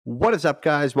What is up,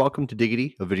 guys? Welcome to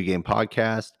Diggity, a video game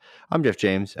podcast. I'm Jeff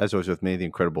James. As always, with me, the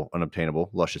incredible, unobtainable,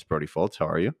 luscious Brody Fultz. How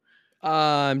are you?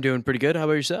 I'm doing pretty good. How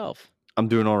about yourself? I'm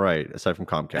doing all right, aside from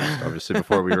Comcast. Obviously,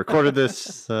 before we recorded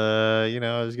this, I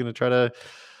was going to try to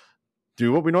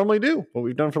do what we normally do, what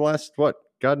we've done for the last,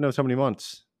 God knows how many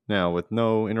months now with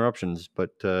no interruptions.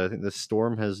 But I think the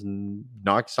storm has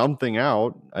knocked something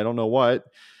out. I don't know what,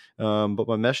 but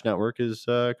my mesh network is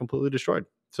completely destroyed.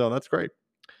 So that's great.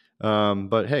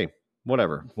 But hey,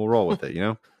 whatever. We'll roll with it,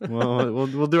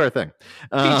 we'll do our thing.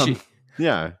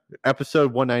 Yeah.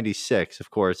 Episode 196,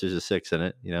 of course, there's a 6 in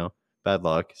it, bad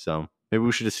luck. So maybe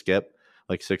we should just skip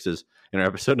like 6s in our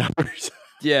episode numbers.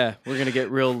 Yeah, we're going to get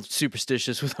real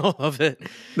superstitious with all of it.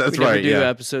 That's we right. Never do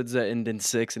episodes that end in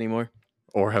 6 anymore.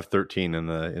 Or have 13 in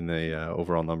the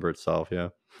overall number itself. Yeah.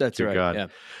 That's Dear right. God.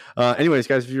 Yeah. Anyways,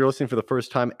 guys, if you're listening for the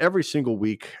first time, every single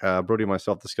week, Brody and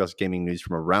myself discuss gaming news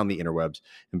from around the interwebs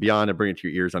and beyond and bring it to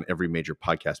your ears on every major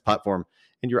podcast platform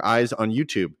and your eyes on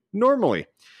YouTube. Normally,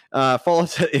 follow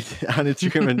us on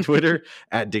Instagram and Twitter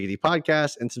at Diggity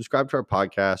Podcast and subscribe to our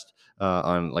podcast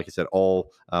on, like I said,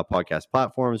 all podcast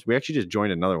platforms. We actually just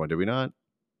joined another one, did we not?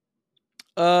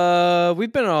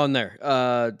 We've been on there.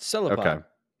 Celopod.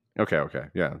 Okay.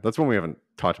 Yeah, that's one we haven't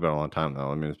talked about in a long time, though.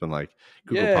 I mean, it's been like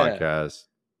Google Podcasts.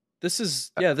 This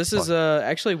is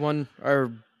actually one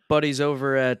our buddies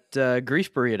over at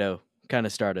Grief Burrito kind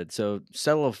of started. So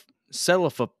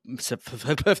cephalopod.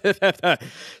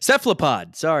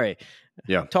 Sorry,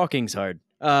 yeah, talking's hard.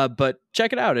 But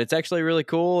check it out. It's actually really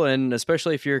cool, and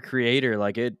especially if you're a creator,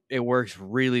 like it works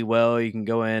really well. You can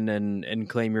go in and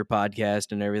claim your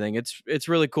podcast and everything. It's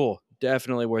really cool.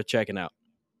 Definitely worth checking out.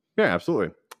 Yeah,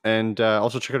 absolutely. And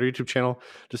also check out our YouTube channel.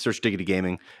 Just search Diggity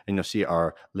Gaming, and you'll see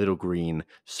our little green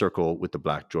circle with the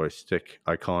black joystick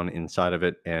icon inside of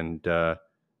it. And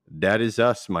that is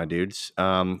us, my dudes.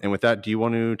 And with that, do you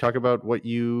want to talk about what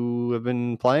you have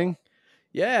been playing?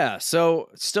 Yeah, so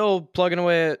still plugging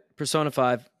away at Persona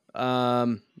 5.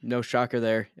 No shocker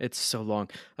there. It's so long.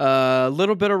 A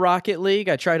little bit of Rocket League.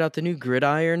 I tried out the new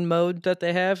Gridiron mode that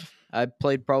they have. I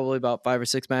played probably about 5 or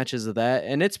 6 matches of that,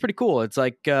 and it's pretty cool. It's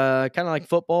like kind of like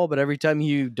football, but every time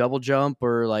you double jump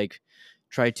or like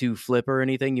try to flip or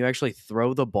anything, you actually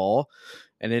throw the ball,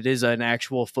 and it is an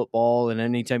actual football. And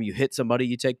anytime you hit somebody,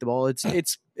 you take the ball.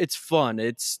 It's fun.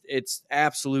 It's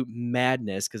absolute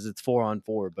madness because it's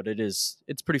 4-on-4, but it's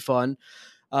pretty fun.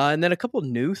 And then a couple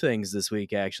new things this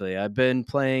week, actually. I've been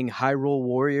playing Hyrule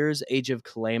Warriors Age of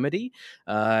Calamity.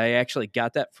 I actually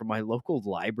got that from my local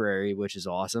library, which is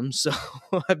awesome. So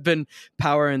I've been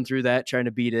powering through that, trying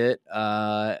to beat it,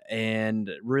 and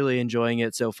really enjoying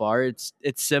it so far. It's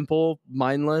simple,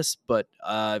 mindless, but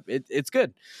it's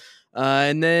good.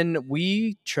 And then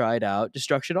we tried out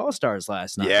Destruction All-Stars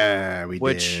last night. Yeah, we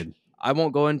did. I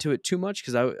won't go into it too much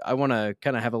because I want to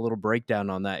kind of have a little breakdown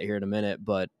on that here in a minute.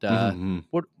 But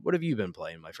what have you been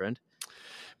playing, my friend?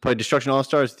 Played Destruction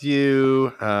All-Stars with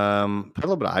you. Played a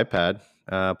little bit of iPad.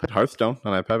 Played Hearthstone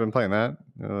on iPad. I've been playing that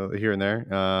here and there.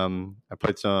 I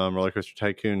played some Roller Coaster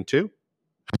Tycoon 2,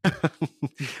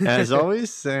 as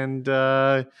always. And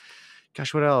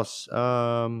gosh, what else?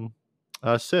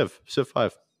 Civ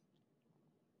 5.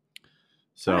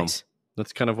 So nice.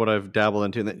 That's kind of what I've dabbled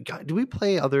into. God, do we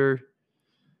play other?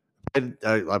 I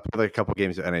played like a couple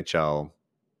games of NHL.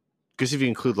 Because if you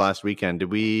include last weekend,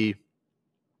 did we?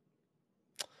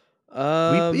 We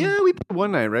played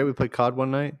one night, right? We played COD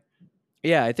one night.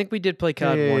 Yeah, I think we did play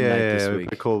COD one night this week. We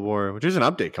played Cold War, which is an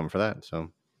update coming for that.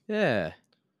 So yeah,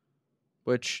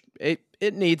 which it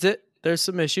needs it. There's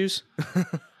some issues,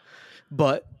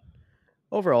 but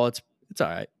overall, it's all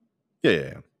right.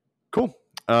 Yeah. Cool.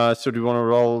 So do we want to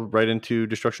roll right into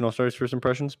Destruction All-Stars first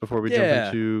impressions before we jump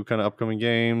into kind of upcoming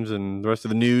games and the rest of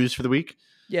the news for the week?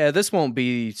 Yeah, this won't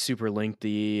be super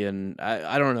lengthy, and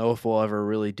I don't know if we'll ever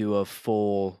really do a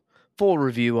full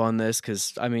review on this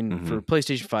because, I mean, for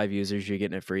PlayStation 5 users, you're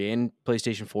getting it free, and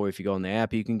PlayStation 4, if you go on the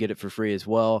app, you can get it for free as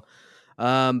well.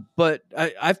 But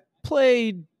I've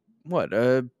played,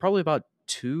 probably about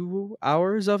 2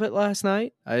 hours of it last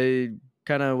night. I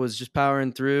kind of was just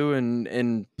powering through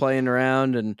and playing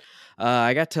around, and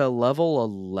I got to level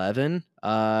 11.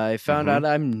 I found out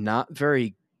I'm not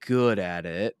very good at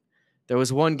it. There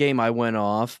was one game I went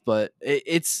off, but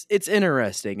it's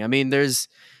interesting. I mean,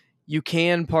 you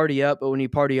can party up, but when you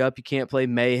party up, you can't play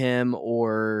Mayhem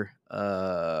or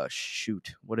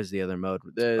what is the other mode?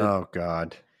 Oh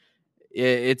God.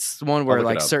 It's the one where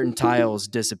like certain tiles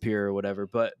disappear or whatever,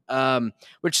 but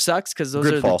which sucks because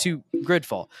those are the two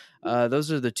Gridfall.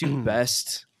 Those are the two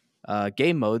best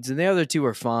game modes, and the other two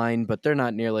are fine, but they're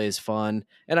not nearly as fun.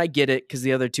 And I get it because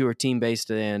the other two are team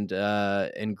based, and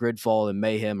Gridfall and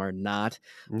Mayhem are not.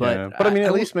 But Yeah, but I mean,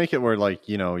 at least make it where like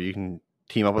you can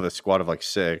team up with a squad of like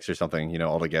 6 or something,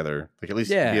 all together. Like at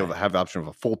least be able yeah, to have the option of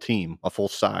a full team, a full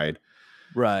side,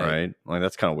 right. right? Like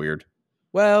that's kind of weird.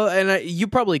 Well, and you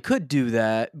probably could do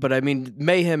that, but I mean,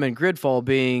 Mayhem and Gridfall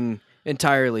being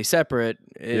entirely separate,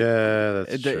 Yeah,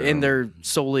 that's and true. they're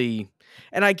solely.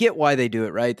 And I get why they do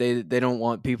it, right? They don't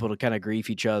want people to kind of grief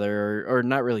each other, or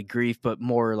not really grief, but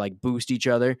more like boost each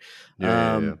other.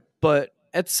 Yeah. But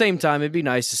at the same time, it'd be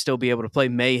nice to still be able to play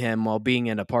Mayhem while being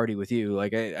in a party with you.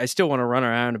 Like I still want to run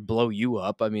around and blow you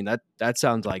up. I mean that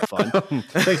sounds like fun.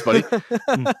 Thanks, buddy.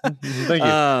 Thank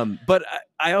you. But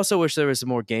I also wish there was some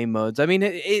more game modes. I mean,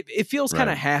 it feels kind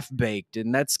of Right. half baked,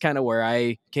 and that's kind of where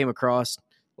I came across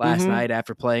last Mhm. night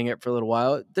after playing it for a little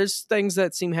while. There's things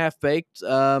that seem half baked.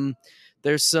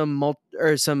 There's some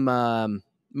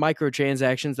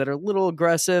microtransactions that are a little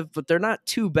aggressive, but they're not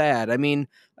too bad. I mean,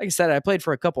 like I said, I played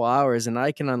for a couple hours, and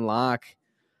I can unlock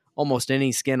almost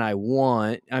any skin I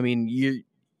want. I mean,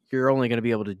 you're only going to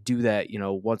be able to do that,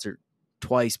 once or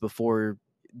twice before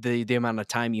the amount of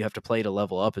time you have to play to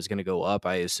level up is going to go up,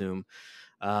 I assume.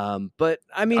 But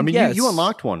I mean, yes, you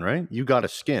unlocked one, right? You got a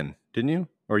skin, didn't you?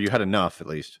 Or you had enough at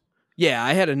least yeah,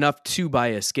 I had enough to buy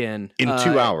a skin in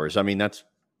 2 hours. I mean, that's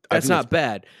not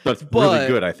bad. That's But really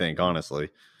good. I think, honestly.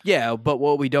 yeah, but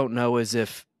what we don't know is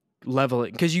if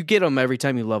leveling, because you get them every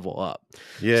time you level up.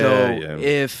 Yeah. So Yeah.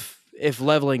 if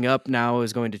leveling up now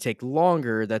is going to take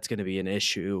longer, that's going to be an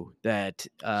issue that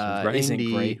isn't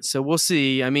grindy. great. So we'll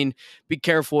see. I mean, be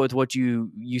careful with what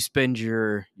you spend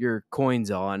your coins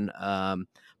on.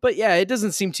 But yeah, it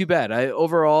doesn't seem too bad.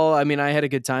 Overall, I mean, I had a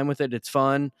good time with it. It's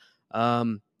fun.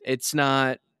 It's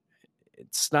not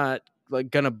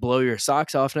like gonna blow your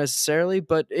socks off necessarily,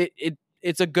 but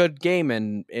it's a good game,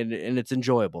 and it's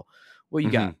enjoyable. What you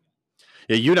got?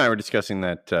 Yeah, you and I were discussing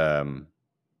that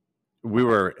we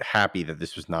were happy that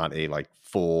this was not a like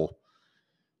full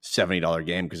 $70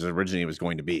 game, because originally it was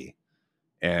going to be.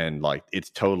 And like it's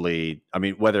totally, I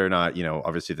mean, whether or not,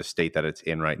 obviously the state that it's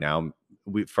in right now,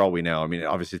 for all we know, I mean,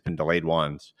 obviously it's been delayed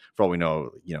once. For all we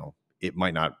know, it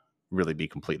might not really be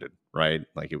completed, right?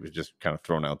 Like it was just kind of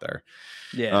thrown out there.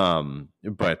 Yeah.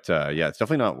 But yeah, it's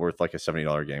definitely not worth like a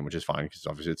 $70 game, which is fine because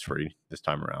obviously it's free this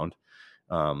time around.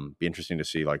 Be interesting to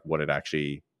see like what it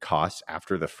actually costs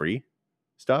after the free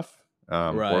stuff.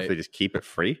 Or if they just keep it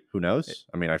free, who knows?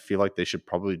 I mean, I feel like they should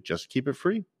probably just keep it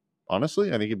free. Honestly,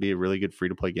 I think it'd be a really good free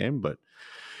to play game, but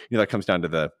that comes down to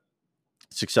the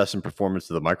success and performance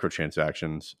of the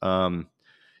microtransactions.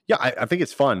 Yeah, I think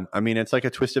it's fun. I mean, it's like a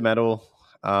Twisted Metal.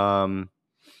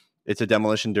 It's a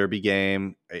demolition derby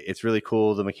game. It's really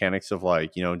cool. The mechanics of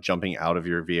like, jumping out of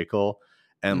your vehicle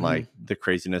and like the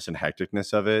craziness and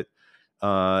hecticness of it.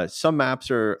 Some maps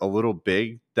are a little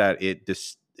big that it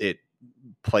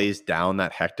plays down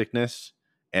that hecticness,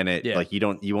 and like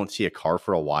you won't see a car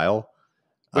for a while.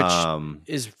 Which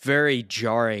is very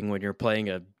jarring when you're playing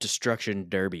a destruction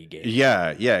derby game.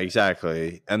 Yeah,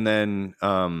 exactly. And then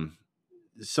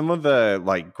some of the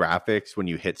like graphics when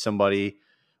you hit somebody,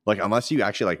 like unless you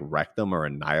actually like wreck them or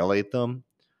annihilate them,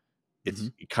 it's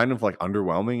kind of like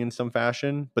underwhelming in some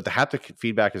fashion. But the haptic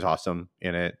feedback is awesome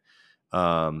in it.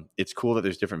 It's cool that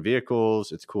there's different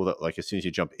vehicles. It's cool that like as soon as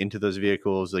you jump into those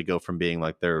vehicles, they go from being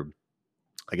like their,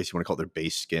 I guess you want to call it their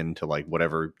base skin, to like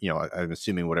whatever, I'm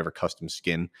assuming whatever custom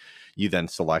skin you then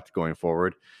select going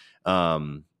forward.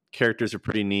 Characters are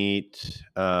pretty neat.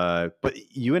 But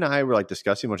you and I were like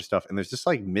discussing a bunch of stuff, and there's just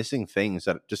like missing things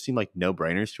that just seem like no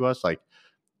brainers to us. Like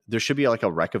there should be like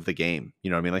a wreck of the game, you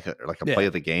know what I mean? Like a play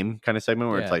of the game kind of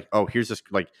segment where it's like, oh, here's this,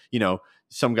 like,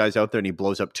 some guy's out there and he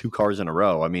blows up 2 cars in a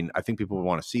row. I mean, I think people would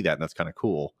want to see that, and that's kind of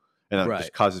cool. And that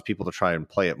just causes people to try and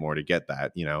play it more to get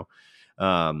that,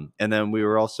 and then we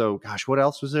were also, gosh, what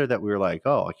else was there that we were like,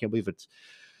 oh, I can't believe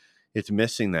it's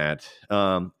missing that.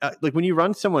 Like when you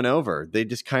run someone over, they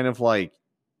just kind of like,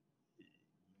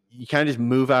 you kind of just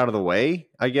move out of the way,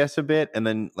 I guess, a bit, and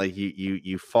then like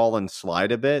you fall and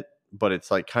slide a bit, but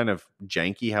it's like kind of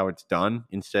janky how it's done.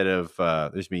 Instead of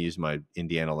there's me using my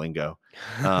Indiana lingo,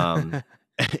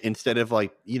 instead of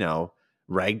like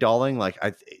ragdolling, like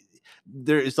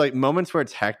there is like moments where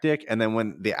it's hectic, and then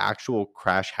when the actual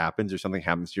crash happens or something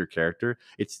happens to your character,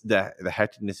 it's the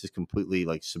hecticness is completely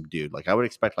like subdued. Like I would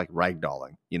expect like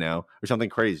ragdolling, or something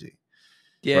crazy.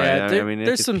 Yeah, right? I mean,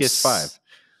 there's it's some PS5.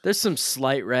 There's some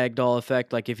slight ragdoll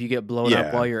effect, like if you get blown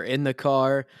up while you're in the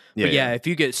car. But if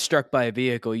you get struck by a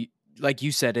vehicle, like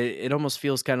you said, it almost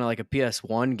feels kind of like a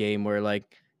PS1 game where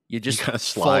like you You just kind of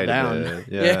fall slide a down. bit,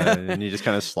 yeah, Yeah. and you just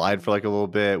kind of slide for like a little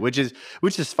bit, which is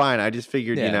fine. I just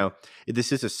figured, Yeah. if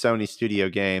this is a Sony studio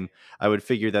game, I would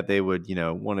figure that they would,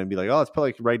 want to be like, oh, let's put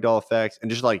like ragdoll effects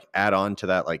and just like add on to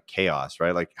that like chaos,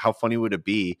 right? Like, how funny would it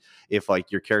be if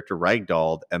like your character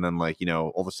ragdolled and then like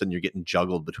all of a sudden you're getting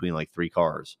juggled between like three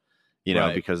cars,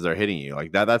 Right. because they're hitting you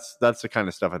like that. That's the kind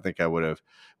of stuff I think I would have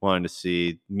wanted to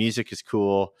see. Music is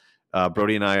cool.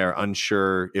 Brody and I are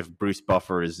unsure if Bruce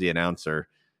Buffer is the announcer.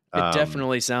 It Um,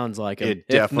 definitely sounds like him. it If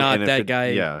definitely, and not, if that it, guy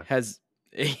yeah, has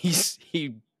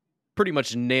he pretty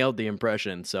much nailed the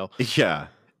impression. So yeah,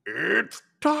 it's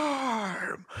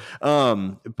time.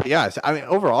 But yeah, I mean,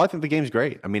 overall, I think the game's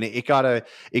great. I mean, it got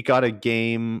a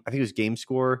game. I think it was Game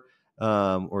Score,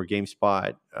 or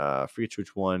GameSpot. Forget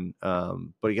which one.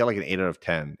 But it got like an 8 out of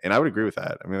 10, and I would agree with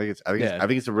that. I mean, yeah, I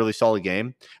think it's a really solid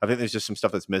game. I think there's just some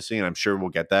stuff that's missing, and I'm sure we'll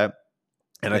get that.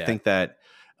 And I yeah. think that,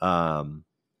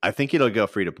 I think it'll go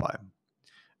free to play.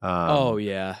 Oh Um,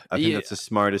 yeah, I think yeah, that's the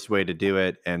smartest way to do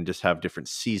it, and just have different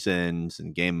seasons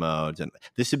and game modes. And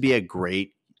this would be a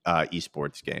great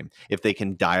esports game if they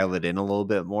can dial it in a little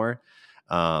bit more,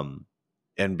 um,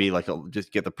 and be like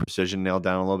just get the precision nailed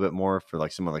down a little bit more for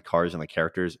like some of the cars and the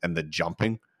characters and the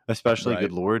jumping, especially. right.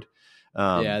 Good lord!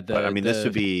 Yeah, But I mean, this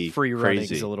would the be free running's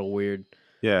a crazy. little weird.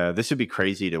 Yeah, this would be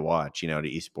crazy to watch, to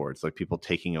esports, like people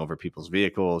taking over people's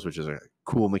vehicles, which is a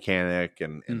cool mechanic,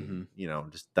 and Hmm.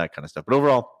 just that kind of stuff. But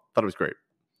overall, thought it was great.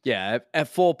 Yeah, at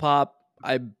full pop,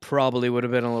 I probably would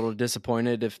have been a little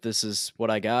disappointed if this is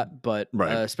what I got, but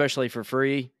Right. especially for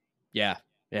free, yeah,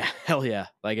 yeah, hell yeah,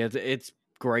 like it's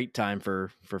great time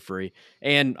for free.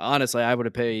 And honestly, I would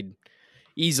have paid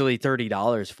easily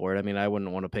 $30 for it. I mean, I wouldn't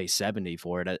want to pay 70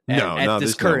 for it No, at no,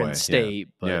 this there's no current way. Yeah. state,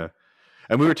 but Yeah.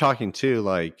 And we were talking too,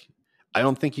 like, I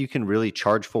don't think you can really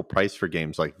charge full price for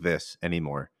games like this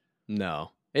anymore.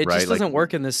 no, it Right. just Like, doesn't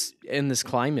work in this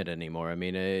climate anymore. I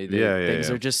mean, yeah, yeah, things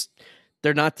yeah. are just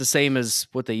they're not the same as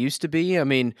what they used to be. I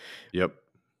mean, Yep.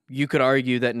 you could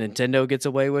argue that Nintendo gets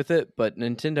away with it, but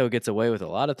Nintendo gets away with a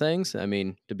lot of things. I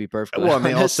mean, to be perfectly Well, and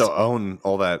they honest. also own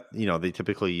all that, they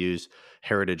typically use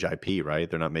heritage IP, right?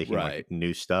 They're not making like Right.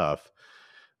 new stuff.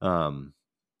 Um,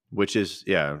 which is,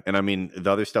 yeah. And I mean,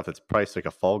 the other stuff that's priced like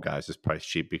a Fall Guys is priced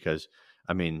cheap because,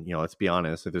 I mean, let's be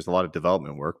honest, like, there's a lot of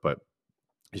development work, but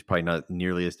there's probably not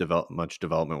nearly as much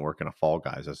development work in a Fall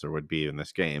Guys as there would be in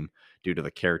this game, due to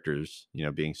the characters,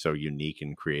 being so unique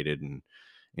and created and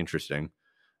interesting.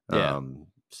 Yeah.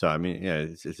 So I mean, yeah,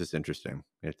 it's just interesting.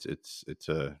 It's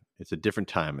a different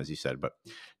time, as you said. But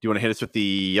do you want to hit us with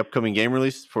the upcoming game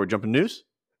release before we jump in news?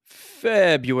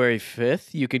 February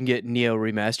 5th, you can get Neo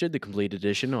Remastered, the complete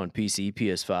edition on PC,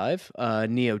 PS5.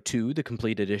 Neo 2, the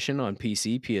complete edition on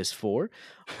PC,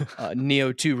 PS4.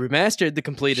 Neo 2 Remastered, the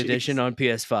complete edition Jeez. on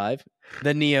PS5.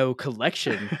 The Neo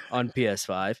Collection on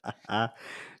PS5.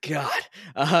 God.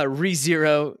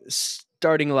 ReZero,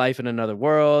 Starting Life in Another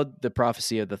World, The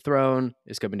Prophecy of the Throne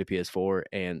is coming to PS4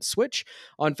 and Switch.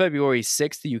 On February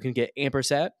 6th, you can get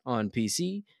Ampersat on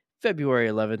PC. February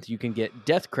 11th, you can get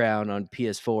Death Crown on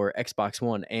PS4, Xbox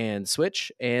One, and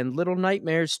Switch. And Little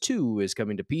Nightmares 2 is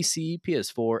coming to PC,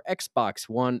 PS4, Xbox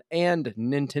One, and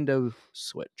Nintendo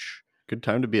Switch. Good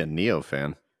time to be a Neo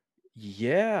fan.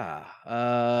 Yeah.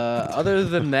 Other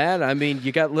than that, I mean,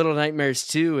 you got Little Nightmares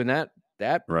 2, and that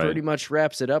Right. pretty much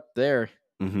wraps it up there.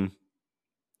 Mm-hmm.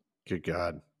 Good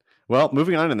God. Well,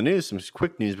 moving on in the news, some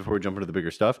quick news before we jump into the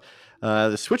bigger stuff.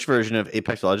 The Switch version of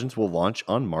Apex Legends will launch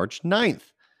on March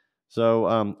 9th.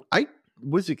 So I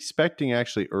was expecting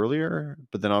actually earlier,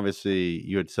 but then obviously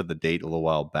you had said the date a little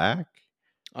while back.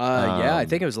 Yeah, I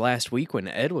think it Um, was last week when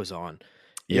Ed was on.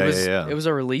 It yeah, yeah, was yeah. it was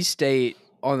a release date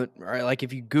on the or like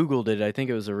if you Googled it, I think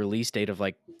it was a release date of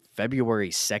like February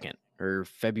 2nd or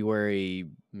February,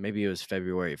 maybe it was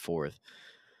February 4th.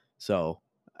 So,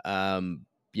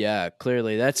 yeah,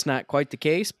 clearly that's not quite the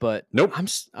case, but Nope.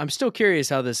 I'm still curious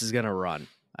how this is gonna run.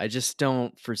 I just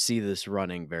don't foresee this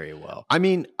running very well. I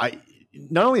mean, I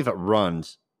not only if it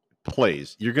runs,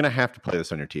 plays, you're gonna have to play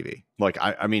this on your TV. Like,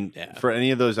 I mean, Yeah. for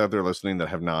any of those out there listening that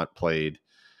have not played,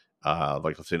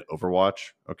 like let's say an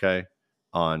Overwatch, okay,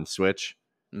 on Switch,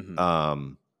 Hmm.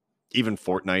 um, even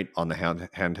Fortnite on the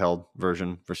handheld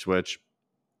version for Switch,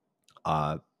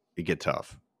 it get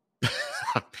tough.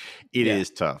 It Yeah. is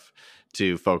tough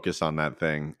to focus on that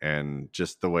thing, and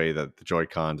just the way that the Joy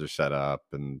Cons are set up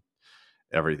and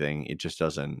everything, it just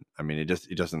doesn't. I mean,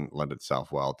 it doesn't lend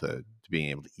itself well to being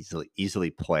able to easily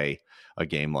play a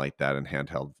game like that in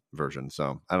handheld version.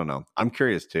 So I don't know. I'm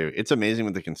curious too. It's amazing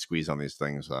what they can squeeze on these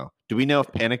things, though. Do we know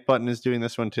if Panic Button is doing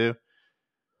this one too?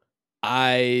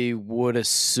 I would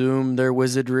assume their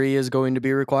wizardry is going to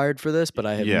be required for this, but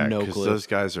I have Yeah, no because clue. those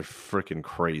guys are freaking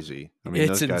crazy. I mean,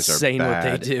 It's those guys are insane what they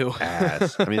bad do.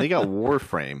 ass. I mean, they got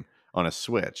Warframe on a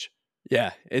Switch.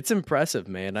 Yeah, it's impressive,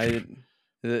 man.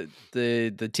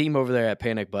 The team over there at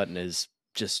Panic Button is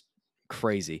just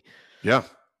crazy. Yeah.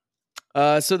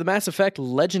 So the Mass Effect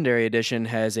Legendary Edition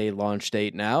has a launch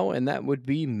date now, and that would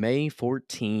be May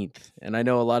 14th. And I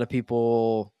know a lot of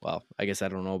people, well, I guess I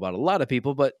don't know about a lot of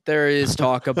people, but there is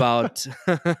talk about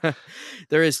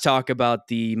there is talk about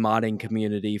the modding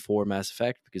community for Mass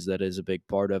Effect because that is a big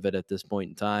part of it at this point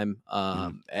in time.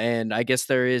 And I guess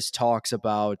there is talks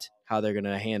about how they're going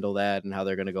to handle that and how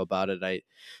they're going to go about it. I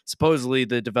supposedly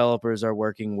the developers are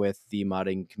working with the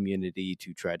modding community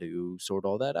to try to sort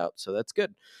all that out. So that's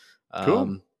good.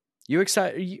 Cool. You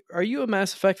excited? Are you a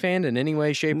Mass Effect fan in any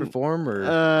way, shape, or form,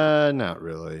 or Not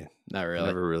really. not I really?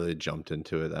 never really jumped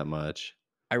into it that much.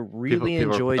 I People really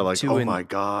people are probably enjoyed like, two "Oh and my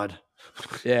god."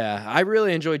 yeah, I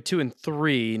really enjoyed 2 and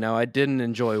 3. Now I didn't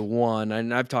enjoy 1,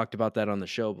 and I've talked about that on the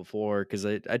show before because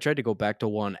I tried to go back to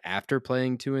 1 after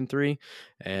playing 2 and 3,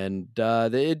 and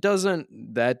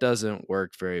that doesn't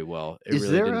work very well. It Is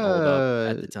really there didn't hold up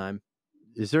at a the time.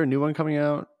 is there a new one coming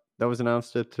out that was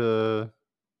announced at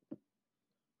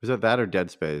was that or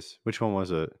Dead Space? Which one was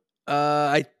it?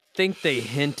 I think they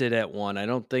hinted at one. I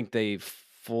don't think they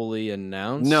fully No,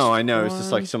 announced I know. It's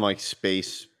just like one. some like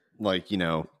space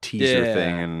teaser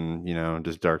thing Yeah. and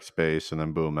just dark space and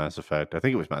then boom, Mass Effect. I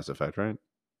think it was Mass Effect, right?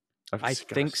 I God,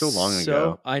 think so long ago.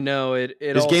 so. I know it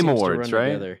It's all Game seems to Awards, run right?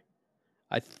 together.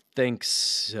 I think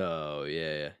so.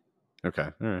 Yeah. Okay.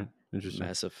 All right. Interesting.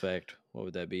 Mass Effect. What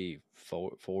would that be?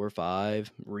 Four or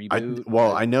five I reboot?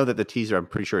 well, I know that the teaser, I'm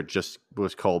pretty sure it just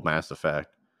was called Mass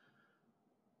Effect.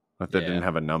 Like that didn't Yeah.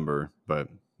 have a number, but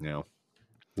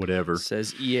whatever.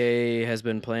 Says EA has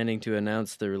been planning to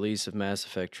announce the release of Mass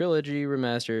Effect Trilogy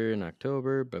Remaster in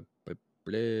October. Blah.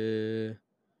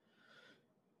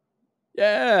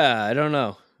 Yeah, I don't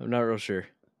know. I'm not real sure.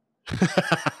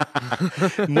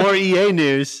 More EA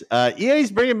news. EA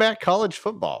is bringing back college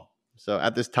football. So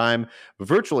at this time,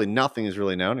 virtually nothing is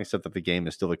really known except that the game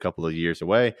is still a couple of years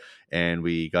away. And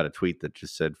we got a tweet that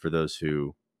just said, for those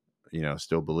who,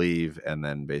 still believe. And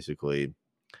then basically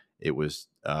it was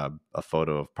a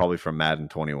photo of probably from Madden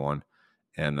 21.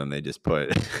 And then they just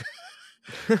put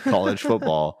college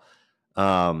football.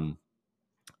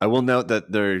 I will note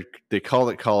that they call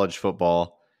it college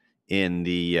football in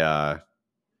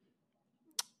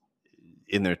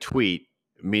in their tweet,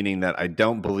 meaning that I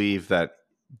don't believe that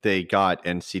they got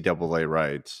NCAA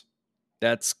rights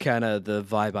That's kind of the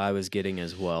vibe I was getting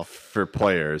as well. for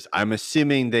players. I'm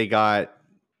assuming they got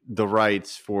the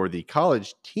rights for the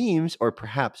college teams, or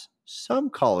perhaps some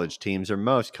college teams, or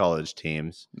most college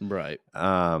teams. Right.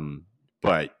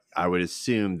 But I would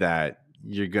assume that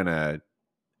you're gonna.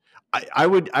 I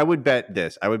would bet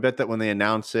this. I would bet that when they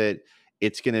announce it,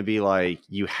 it's gonna be like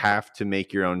you have to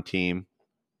make your own team,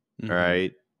 all Mm-hmm.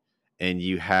 right, and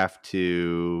you have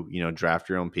to draft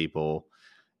your own people,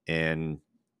 and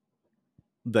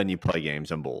then you play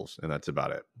games and bowls, and that's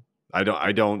about it.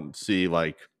 I don't see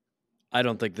like I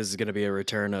don't think this is going to be a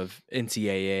return of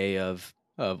NCAA of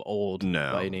old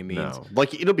by any means. no,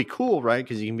 like it'll be cool, right?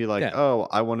 Because you can be like, Yeah. oh,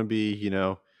 I want to be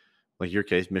like your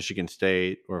case, Michigan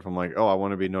State, or if I'm like, oh, I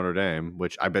want to be Notre Dame,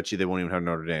 which I bet you they won't even have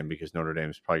Notre Dame because Notre Dame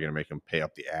is probably going to make them pay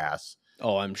up the ass.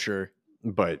 Oh, I'm sure.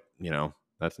 But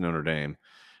that's Notre Dame.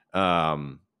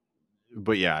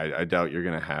 But yeah, I doubt you're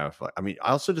gonna have. Like, I mean,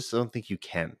 I also just don't think you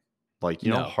can. Like, how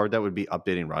No. hard that would be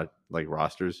updating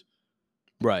rosters.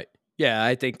 Right. Yeah,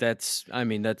 I think that's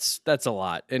a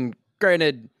lot. And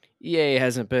granted, EA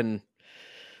hasn't been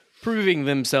proving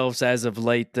themselves as of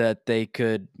late that they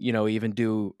could, even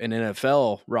do an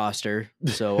NFL roster.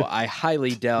 So I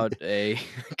highly doubt a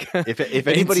If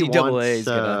anybody NCAA wants is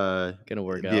gonna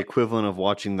work the out. equivalent of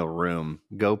watching The Room,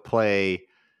 go play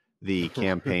the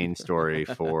campaign story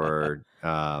for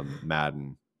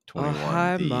Madden Oh, 21.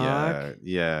 hi, The Mark.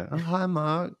 yeah. Oh, hi,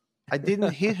 Mark. I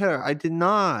didn't hit her. I did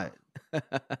not.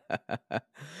 uh,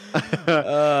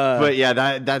 But yeah,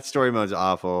 that story mode's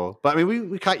awful. But I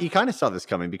mean, you kind of saw this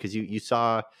coming because you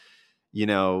saw,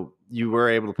 you were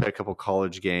able to play a couple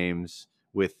college games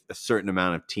with a certain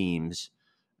amount of teams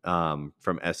from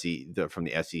from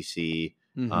the SEC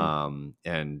mhm.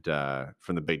 and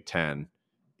from the Big Ten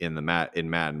in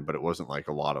Madden, but it wasn't like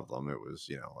a lot of them. It was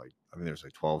like I mean there's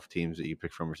like 12 teams that you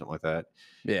pick from or something like that.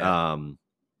 Yeah.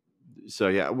 So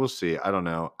yeah, we'll see. I don't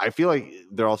know. I feel like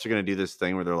they're also going to do this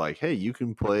thing where they're like, hey, you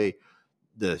can play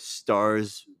the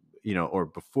stars, or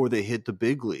before they hit the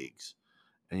big leagues,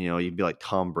 and you'd be like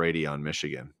Tom Brady on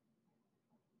Michigan.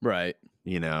 Right.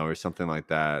 or something like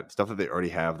that. Stuff that they already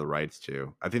have the rights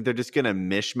to. I think they're just going to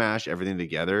mishmash everything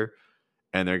together,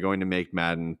 and they're going to make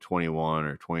Madden 21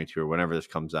 or 22 or whenever this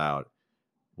comes out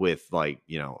with like,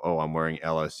 oh, I'm wearing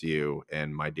LSU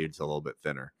and my dude's a little bit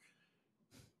thinner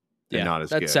and Yeah, not as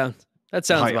that good. sounds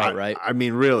about right. I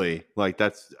mean, really, like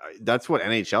that's what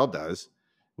NHL does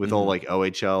with all like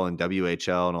OHL and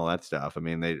WHL and all that stuff. I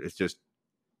mean, it's just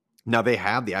now they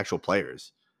have the actual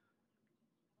players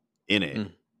in it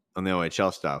on the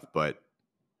OHL stuff, but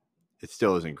it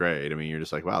still isn't great. I mean, you're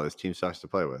just like, wow, this team sucks to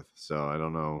play with. So I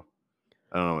don't know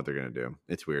what they're gonna do.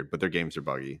 It's weird, but their games are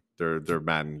buggy. Their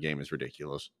Madden game is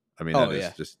ridiculous. I mean, that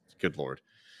is just good lord.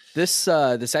 This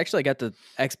actually got the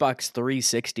Xbox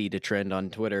 360 to trend on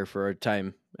Twitter for a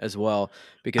time as well,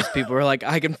 because people were like,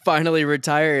 I can finally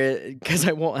retire it because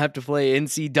I won't have to play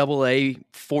NCAA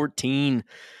 14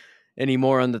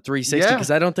 anymore on the 360,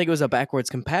 because I don't think it was a backwards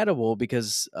compatible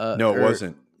because no, it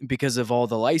wasn't, because of all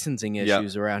the licensing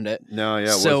issues around it. No, yeah,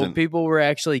 so wasn't. People were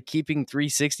actually keeping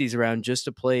 360s around just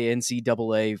to play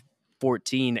NCAA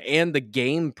 14, and the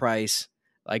game price,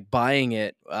 like buying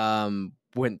it,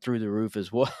 went through the roof as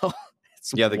well.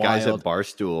 The wild. Guys at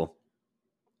Barstool,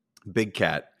 Big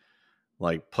Cat,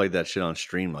 like played that shit on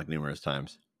stream like numerous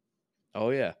times.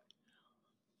 Oh yeah.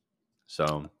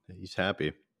 So he's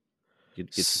happy. He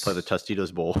gets to play the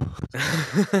Tostitos Bowl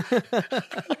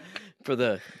for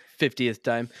the 50th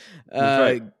time.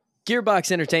 Right.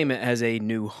 Gearbox Entertainment has a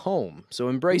new home.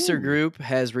 So Embracer Group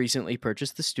has recently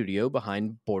purchased the studio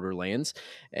behind Borderlands,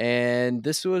 and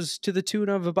this was to the tune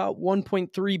of about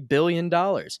 $1.3 billion.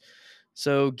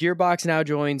 So Gearbox now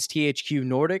joins THQ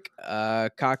Nordic,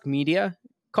 Koch Media,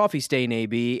 Coffee Stain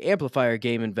AB, Amplifier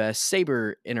Game Invest,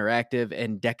 Saber Interactive,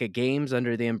 and Deca Games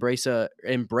under the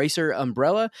Embracer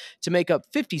umbrella to make up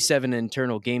 57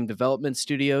 internal game development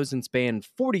studios and span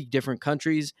 40 different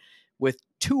countries with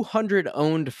 200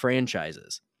 owned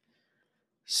franchises.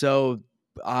 So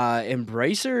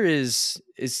Embracer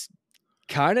is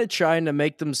kind of trying to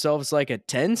make themselves like a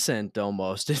Tencent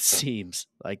almost, it seems.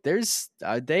 Like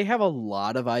they have a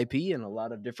lot of IP and a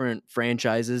lot of different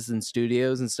franchises and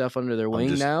studios and stuff under their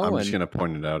wing now. I'm just going to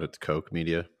point it out. It's Coke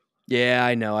Media. Yeah,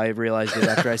 I know. I realized it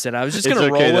after I said I was just going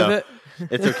to roll with it.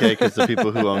 It's okay because the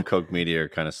people who own Coke Media are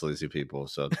kind of sleazy people,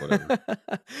 so it's whatever.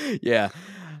 Yeah.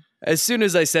 As soon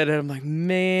as I said it, I'm like,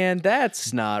 man,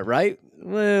 that's not right.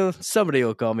 Well, somebody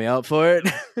will call me out for it.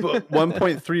 But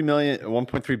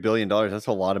 $1.3 billion, that's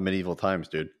a lot of medieval times,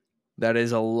 dude. That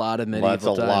is a lot of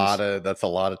medieval times. That's a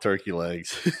lot of turkey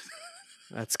legs.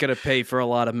 That's going to pay for a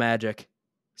lot of magic.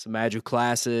 Some magic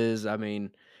classes. I mean,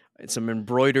 some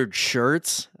embroidered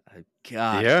shirts.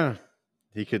 God. Yeah.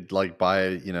 He could like buy,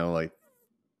 like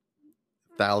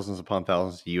thousands upon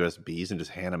thousands of USBs and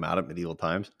just hand them out at medieval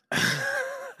times.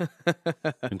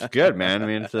 It's good, man. I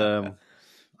mean,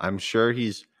 I'm sure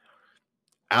he's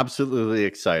absolutely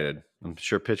excited. I'm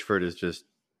sure Pitchford is just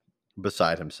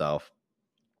beside himself.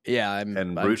 Yeah,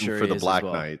 I'm rooting sure for the Black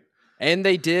Knight. And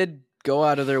they did go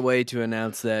out of their way to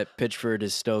announce that Pitchford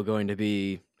is still going to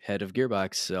be head of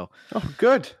Gearbox. So,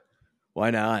 good. Why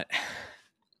not?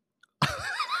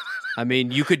 I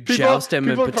mean, you could joust him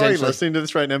and potentially. People are probably listening to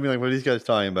this right now and be like, what are these guys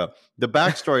talking about? The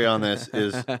backstory on this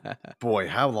is, boy,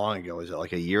 how long ago is it?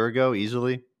 Like a year ago,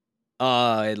 easily?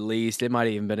 At least. It might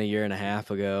have even been a year and a half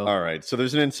ago. All right. So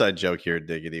there's an inside joke here at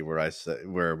Diggity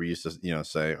where we used to,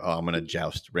 say, oh, I'm going to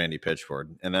joust Randy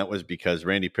Pitchford. And that was because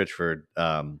Randy Pitchford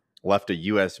left a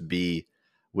USB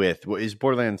with, what is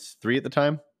Borderlands 3 at the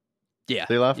time? Yeah.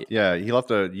 They left? Yeah. He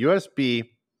left a USB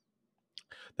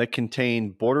that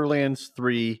contained Borderlands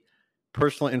 3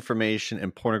 personal information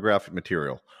and pornographic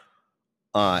material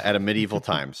at a medieval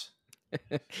times.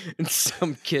 And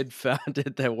some kid found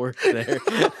it that worked there.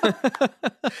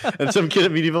 And some kid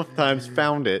at medieval times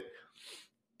found it.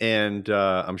 And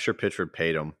I'm sure Pitchford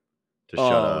paid him to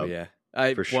shut up. Yeah.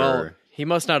 For sure. Well, he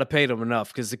must not have paid him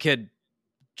enough because the kid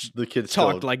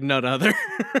talked like none other.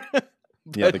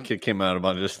 Yeah, the kid came out a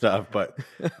bunch of stuff, but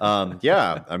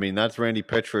yeah, I mean, that's Randy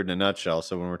Pitchford in a nutshell.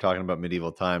 So when we're talking about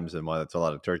medieval times and why that's a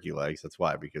lot of turkey legs, that's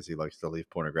why, because he likes to leave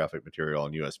pornographic material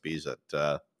on USBs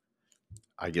at,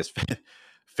 I guess,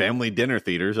 family dinner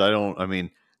theaters.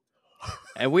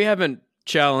 And we haven't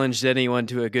challenged anyone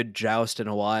to a good joust in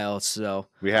a while, so.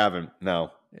 We haven't,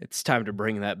 no. It's time to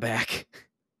bring that back.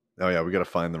 Oh yeah, we got to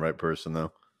find the right person,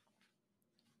 though.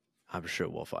 I'm sure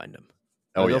we'll find him.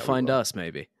 Oh, they'll find us,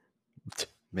 maybe.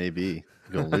 Maybe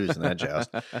we're going to lose in that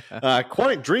joust.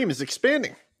 Quantic Dream is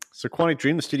expanding. So Quantic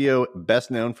Dream, the studio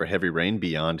best known for Heavy Rain,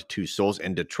 Beyond Two Souls,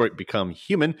 and Detroit Become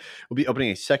Human, will be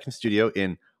opening a second studio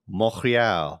in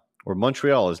Montreal, or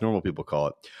Montreal, as normal people call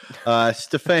it.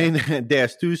 Stéphane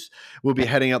D'Astus will be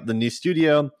heading up the new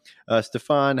studio.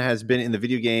 Stéphane has been in the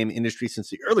video game industry since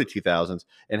the early 2000s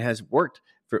and has worked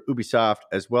for Ubisoft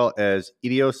as well as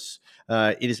Eidos.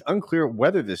 It is unclear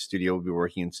whether this studio will be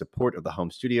working in support of the home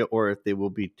studio or if they will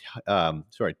be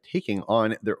taking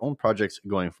on their own projects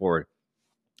going forward.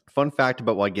 Fun fact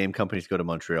about why game companies go to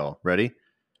Montreal. Ready?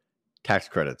 Tax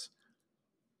credits.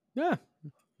 Yeah,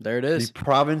 there it is. The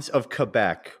province of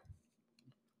Quebec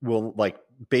will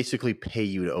basically pay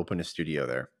you to open a studio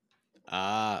there.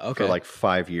 Okay. For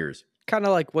 5 years. Kind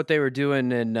of like what they were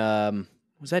doing in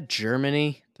was that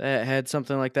Germany that had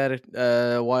something like that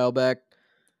a while back?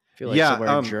 I feel like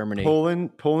somewhere in Germany.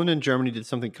 Poland and Germany did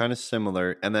something kind of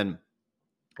similar, and then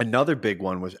another big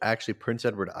one was actually Prince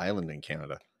Edward Island in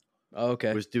Canada. Oh, okay.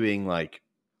 It was doing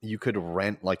you could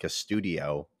rent a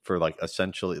studio for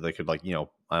essentially they could I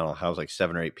don't know, house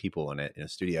 7 or 8 people in it in a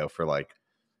studio for like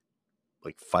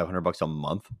 $500 a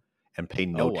month and pay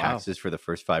no taxes for the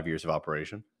first 5 years of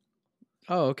operation.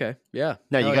 Oh, okay. Yeah.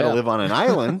 Now you got to live on an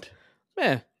island.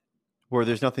 Yeah. Where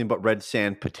there's nothing but red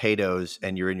sand, potatoes,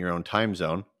 and you're in your own time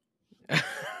zone. Okay.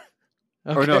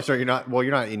 Or no, sorry, you're not. Well,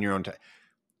 you're not in your own time.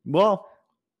 Well,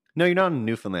 no, you're not in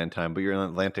Newfoundland time, but you're in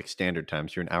Atlantic Standard Time,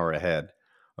 so you're an hour ahead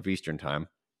of Eastern time.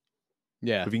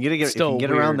 Yeah. If you can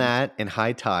get around that and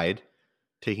high tide,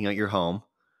 taking out your home.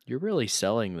 You're really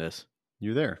selling this.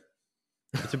 You're there.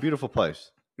 It's a beautiful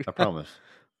place. I promise.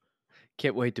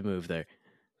 Can't wait to move there.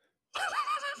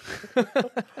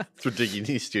 It's ridiculous.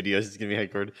 These studios is gonna be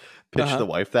headquartered. Pitch the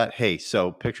wife that. Hey,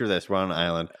 so picture this: we're on an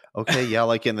island. Okay, yeah,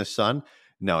 in the sun.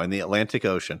 No, in the Atlantic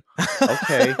Ocean.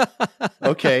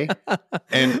 Okay.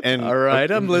 And all right,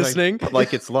 I'm listening.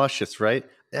 It's luscious, right?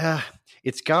 Yeah,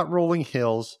 it's got rolling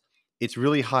hills. It's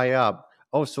really high up.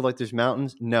 Oh, so there's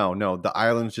mountains? No, the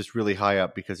island's just really high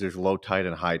up because there's low tide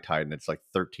and high tide, and it's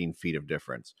 13 feet of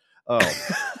difference. Oh,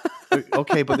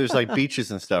 okay, but there's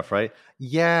beaches and stuff, right?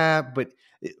 Yeah, but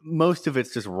most of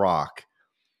it's just rock.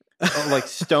 Oh,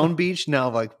 Stone Beach?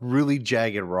 No, really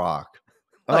jagged rock.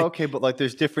 Oh, okay, but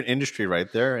there's different industry right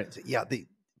there. It's, the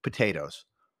potatoes.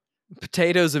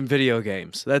 Potatoes and video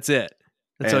games. That's it.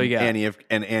 That's all you got.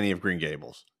 Annie of Green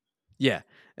Gables. Yeah.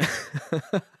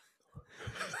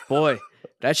 Boy,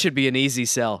 that should be an easy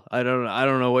sell. I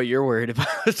don't know what you're worried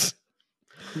about.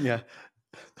 Yeah.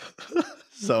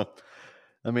 So,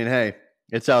 I mean, hey,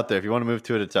 it's out there. If you want to move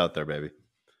to it, it's out there, baby.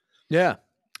 Yeah.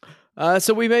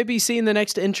 So we may be seeing the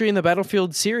next entry in the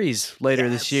Battlefield series later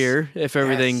this year, if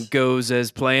everything goes as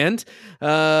planned.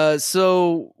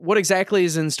 So what exactly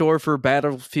is in store for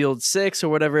Battlefield 6 or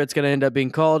whatever it's going to end up being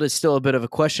called is still a bit of a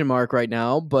question mark right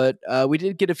now, but we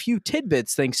did get a few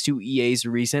tidbits thanks to EA's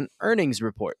recent earnings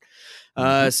report.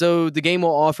 So the game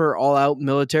will offer all-out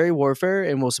military warfare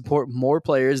and will support more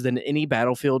players than any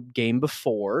Battlefield game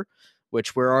before,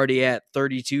 which we're already at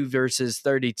 32 versus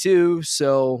 32.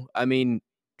 So, I mean,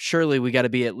 surely we got to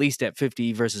be at least at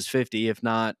 50 versus 50, if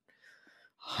not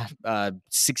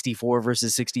 64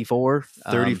 versus 64.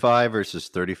 35 versus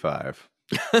 35.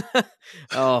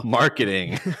 Oh,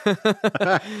 marketing.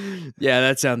 Yeah,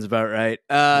 that sounds about right.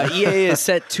 EA is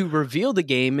set to reveal the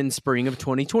game in spring of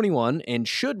 2021 and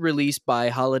should release by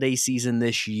holiday season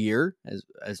this year,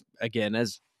 as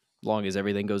long as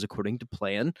everything goes according to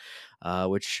plan,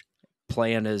 which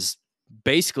plan is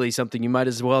basically something you might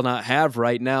as well not have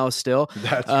right now still.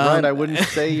 That's right. I wouldn't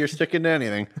say you're sticking to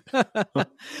anything.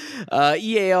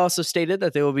 EA also stated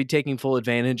that they will be taking full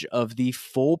advantage of the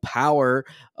full power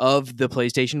of the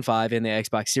PlayStation 5 and the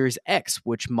Xbox Series X,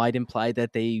 which might imply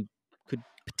that they could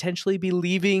potentially be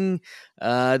leaving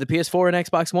the PS4 and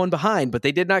Xbox One behind, but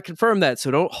they did not confirm that,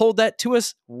 so don't hold that to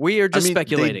us. We are just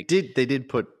speculating. They did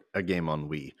put a game on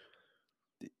Wii.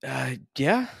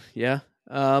 Yeah.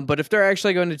 But if they're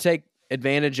actually going to take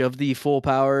advantage of the full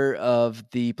power of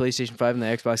the PlayStation 5 and the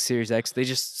Xbox Series X, they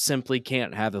just simply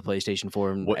can't have the PlayStation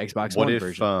 4 and Xbox One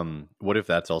version. What if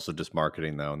that's also just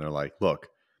marketing though, and they're like, look,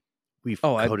 we've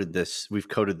coded this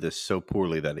so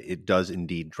poorly that it does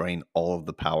indeed drain all of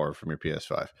the power from your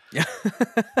PS5.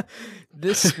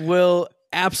 This will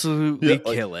absolutely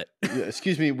kill it.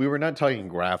 Excuse me, we were not talking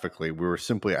graphically, we were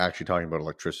simply actually talking about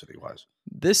electricity wise.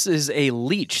 This is a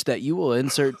leech that you will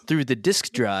insert through the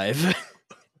disk drive.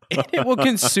 And it will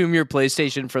consume your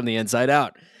PlayStation from the inside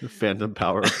out. Phantom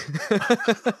power.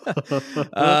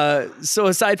 So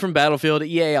aside from Battlefield,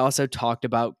 EA also talked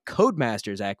about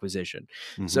Codemasters acquisition.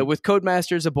 Mm-hmm. So with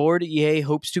Codemasters aboard, EA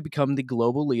hopes to become the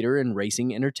global leader in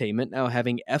racing entertainment, now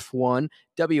having F1,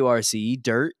 WRC,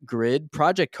 Dirt, Grid,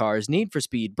 Project Cars, Need for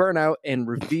Speed, Burnout, and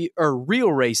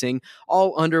Real Racing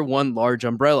all under one large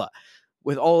umbrella.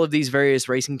 with all of these various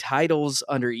racing titles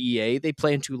under EA, they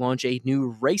plan to launch a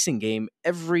new racing game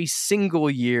every single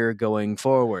year going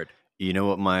forward. You know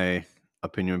what my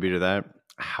opinion would be to that?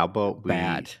 How about we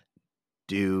Bad.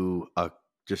 do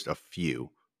just a few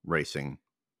racing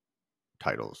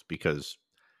titles? Because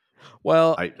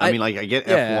Well, I mean, like, I get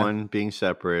yeah. F1 being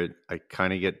separate. I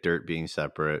kind of get Dirt being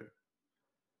separate.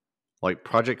 Like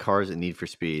Project Cars and Need for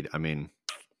Speed. I mean,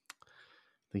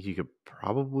 I think you could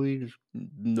probably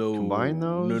combine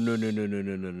those.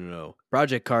 No.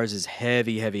 Project Cars is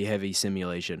heavy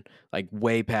simulation, like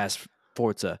way past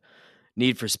Forza.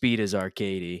 Need for Speed is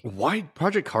arcadey. Why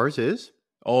Project Cars is?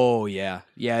 Oh yeah,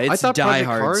 I it's thought Die Project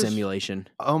Hard Cars. simulation.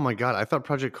 Oh my god, I thought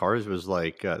Project Cars was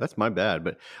like that's my bad,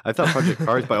 but I thought Project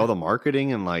Cars by all the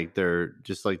marketing and like they're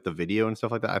just like the video and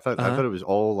stuff like that. I thought it was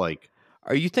all like,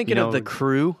 Are you thinking of The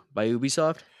Crew by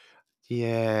Ubisoft?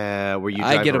 yeah, where you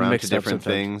I drive get 'em around to mixed up different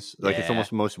sometimes. things. Like it's Yeah.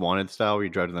 almost Most Wanted style where you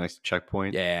drive to the next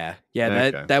checkpoint. Yeah,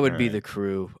 Okay, that would all be right. The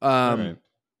Crew. All right.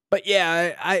 But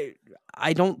yeah,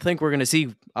 I don't think we're gonna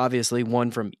see obviously one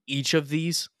from each of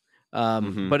these.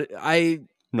 Mhm. But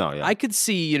No, yeah. I could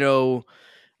see,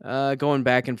 going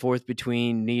back and forth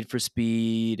between Need for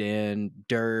Speed and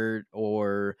Dirt,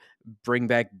 or bring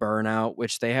back Burnout,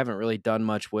 which they haven't really done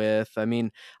much with. I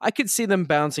mean, I could see them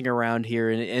bouncing around here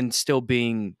and still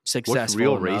being successful What's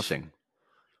Real enough. Racing?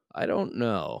 I don't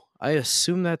know. I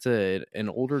assume that's an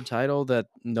older title that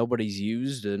nobody's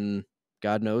used in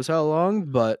God knows how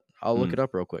long, but I'll look it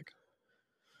up real quick.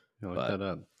 Yeah, look that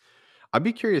up. I'd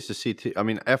be curious to see too. I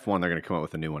mean, F1 they're going to come out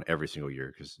with a new one every single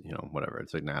year because whatever,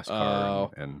 it's like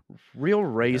NASCAR and Real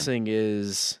Racing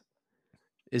is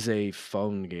a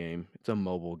phone game. It's a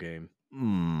mobile game.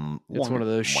 It's one of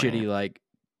those shitty like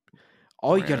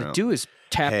all you got to do is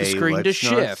tap the screen to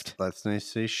shift. Let's not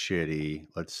say shitty.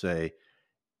 Let's say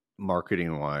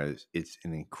marketing wise, it's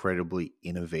an incredibly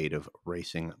innovative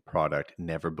racing product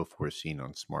never before seen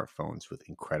on smartphones with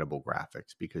incredible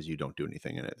graphics because you don't do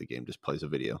anything in it. The game just plays a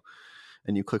video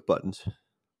and you click buttons.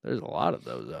 There's a lot of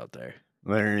those out there.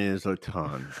 There is a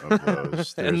ton of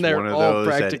those. And they're one of all those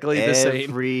practically at the same.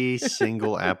 Every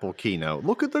single Apple keynote.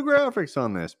 Look at the graphics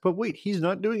on this. But wait, he's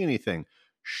not doing anything.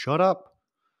 Shut up.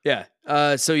 Yeah.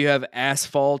 So you have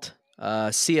Asphalt,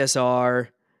 CSR,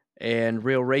 and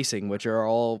Real Racing, which are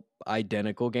all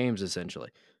identical games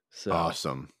essentially. So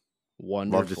awesome.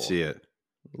 Wonderful. Love to see it.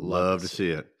 Love to see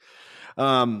it.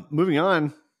 Moving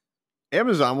on.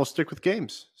 Amazon will stick with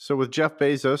games. So with Jeff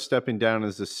Bezos stepping down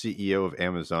as the CEO of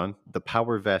Amazon, the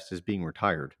power vest is being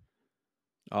retired.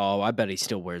 Oh, I bet he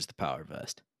still wears the power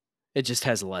vest. It just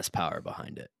has less power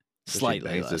behind it. Slightly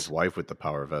bangs less. His wife with the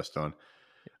power vest on.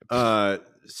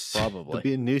 Probably. To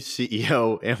be a new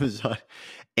CEO, Amazon,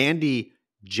 Andy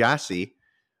Jassy,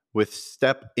 will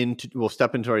step into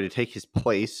to take his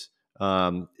place.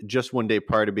 Just one day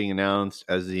prior to being announced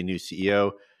as the new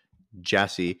CEO,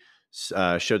 Jassy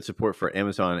showed support for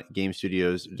Amazon Game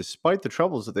Studios despite the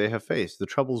troubles that they have faced. The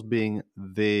troubles being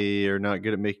they are not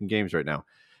good at making games right now.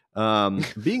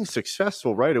 Being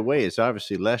successful right away is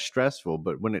obviously less stressful,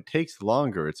 but when it takes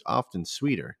longer, it's often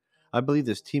sweeter. I believe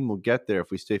this team will get there if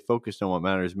we stay focused on what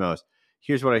matters most.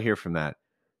 Here's what I hear from that.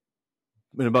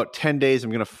 In about 10 days, I'm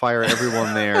going to fire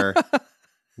everyone there.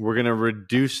 We're going to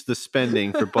reduce the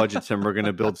spending for budgets and we're going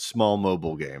to build small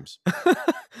mobile games.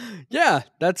 Yeah,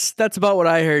 that's about what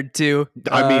I heard too.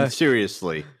 I mean,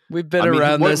 seriously. We've been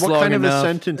around this long enough. What kind of a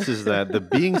sentence is that? The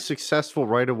being successful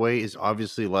right away is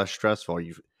obviously less stressful.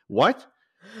 What?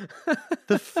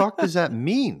 The fuck does that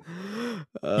mean?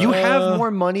 You have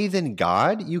more money than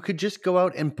God? You could just go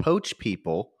out and poach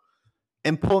people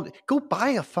and go buy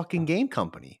a fucking game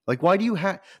company. Like, why do you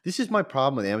have... This is my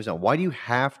problem with Amazon. Why do you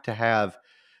have to have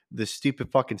this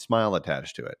stupid fucking smile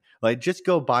attached to it? Like, just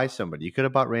go buy somebody. You could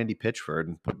have bought Randy Pitchford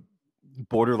and put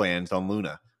Borderlands on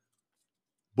Luna.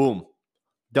 Boom.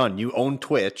 Done. You own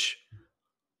Twitch.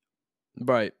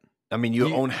 Right. I mean,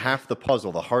 you own half the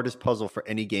puzzle. The hardest puzzle for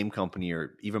any game company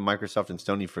or even Microsoft and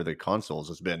Sony for the consoles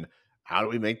has been, how do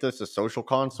we make this a social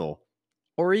console?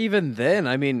 Or even then,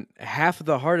 I mean, half of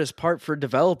the hardest part for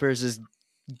developers is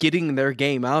getting their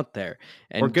game out there.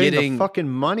 And or getting the fucking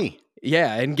money.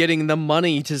 Yeah, and getting the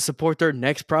money to support their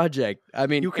next project. I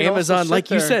mean, Amazon,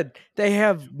 like you said, they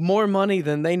have more money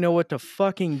than they know what to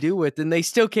fucking do with, and they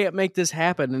still can't make this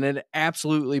happen, and it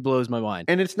absolutely blows my mind.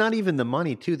 And it's not even the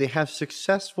money, too. They have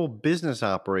successful business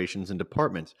operations and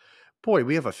departments. Boy,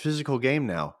 we have a physical game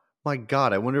now. My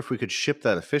God, I wonder if we could ship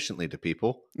that efficiently to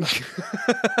people.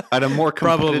 At a more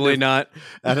probably not.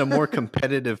 At a more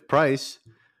competitive price.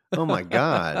 Oh my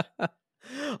God.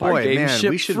 Boy, man,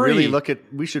 we should really look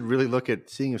at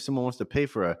seeing if someone wants to pay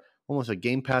for almost a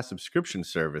Game Pass subscription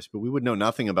service, but we would know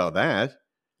nothing about that.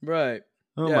 Right.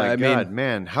 Oh Yeah, my I God, mean,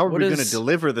 man. How are what we going to is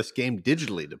deliver this game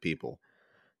digitally to people?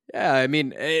 Yeah, I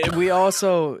mean, we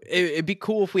also it'd be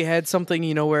cool if we had something,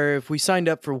 where if we signed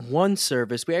up for one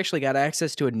service, we actually got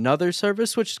access to another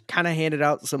service, which kind of handed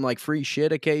out some like free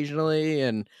shit occasionally.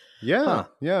 And Yeah, huh,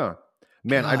 yeah.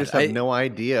 Man, I God, just have no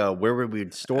idea where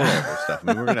we'd store all this stuff. I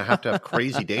mean, we're going to have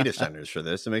crazy data centers for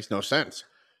this. It makes no sense.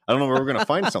 I don't know where we're going to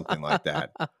find something like that.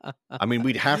 I mean,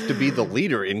 we'd have to be the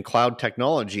leader in cloud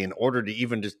technology in order to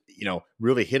even just,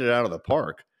 really hit it out of the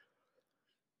park.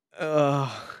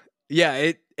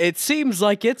 Yeah, it seems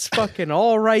like it's fucking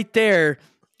all right there.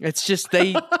 It's just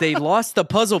they lost the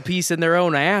puzzle piece in their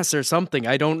own ass or something.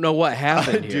 I don't know what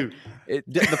happened here.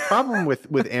 Dude, the problem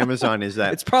with Amazon is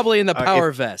that it's probably in the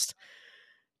power vest.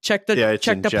 Check the it's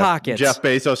in pockets. Jeff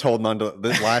Bezos holding on to the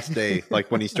last day, like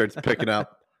when he starts picking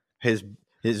up his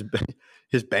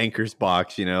banker's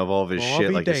box, of all of his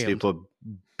shit, like a staple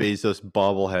Bezos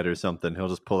bobblehead or something. He'll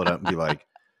just pull it out and be like,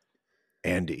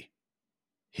 "Andy,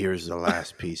 here's the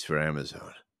last piece for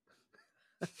Amazon."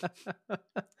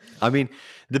 I mean,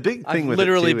 the big thing with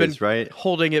literally it too been is, right,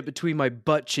 holding it between my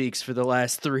butt cheeks for the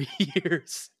last 3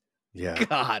 years. Yeah,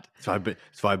 God. So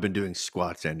I've been doing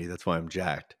squats, Andy. That's why I'm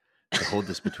jacked. I hold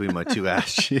this between my two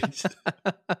ass cheeks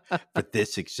for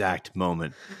this exact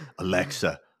moment.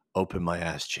 Alexa, open my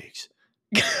ass cheeks.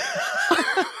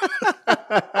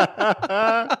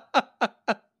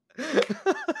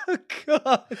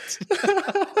 God.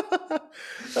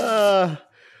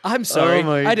 I'm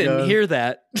sorry. I didn't hear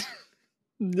that.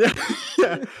 Yeah.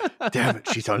 Damn it,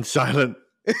 she's on silent.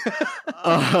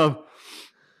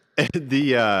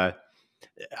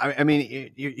 I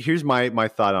mean, here's my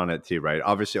thought on it too, right?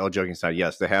 Obviously, all joking aside,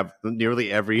 yes, they have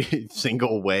nearly every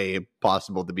single way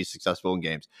possible to be successful in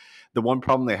games. The one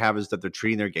problem they have is that they're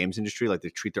treating their games industry like they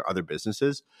treat their other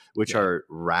businesses, which are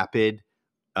rapid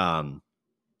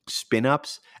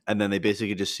spin-ups, and then they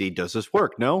basically just see, does this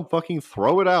work? No, fucking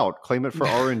throw it out, claim it for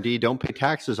R&D, don't pay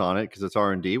taxes on it because it's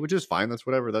R&D, which is fine. That's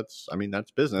whatever. That's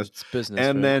business. It's business,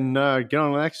 and right? then get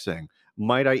on the next thing.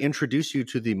 Might I introduce you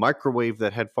to the microwave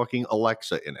that had fucking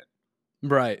Alexa in it?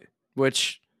 Right.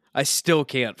 Which I still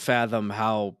can't fathom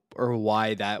how or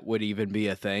why that would even be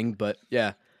a thing, but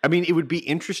yeah. I mean, it would be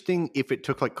interesting if it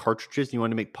took like cartridges and you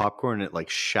wanted to make popcorn and it like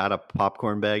shot a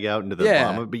popcorn bag out into the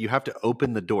llama, but you have to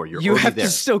open the door. You have to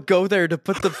still go there to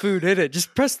put the food in it.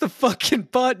 Just press the fucking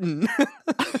button.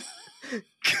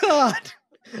 God,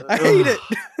 I hate it.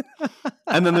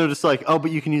 And then they're just like, oh,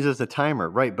 but you can use it as a timer.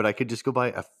 Right, but I could just go buy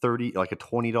a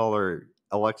 $20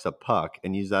 Alexa puck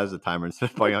and use that as a timer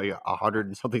instead of buying like $100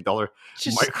 and something microwave.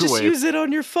 Just use it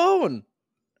on your phone.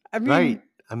 I mean, right.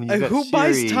 I mean, who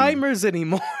buys timers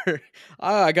anymore?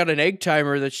 I got an egg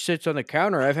timer that sits on the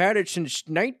counter. I've had it since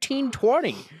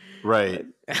 1920. Right.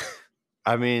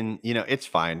 I mean, it's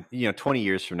fine. 20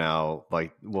 years from now,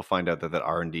 like we'll find out that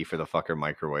R&D for the fucker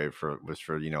microwave was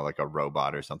for like a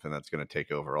robot or something that's going to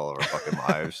take over all of our fucking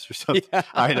lives or something. Yeah.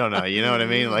 I don't know. You know what I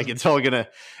mean? Like it's all gonna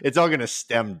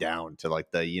stem down to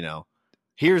like the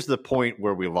here's the point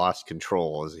where we lost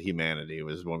control as humanity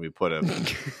was when we put a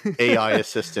AI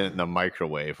assistant in a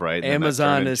microwave, right? And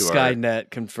Amazon is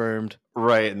Skynet confirmed.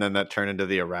 Right. And then that turned into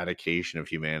the eradication of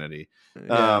humanity.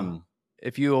 Yeah.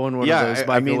 If you own one of those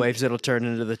microwaves, it'll turn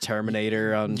into the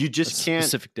Terminator on a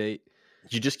specific date.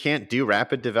 You just can't do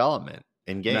rapid development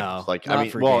in games. No, like not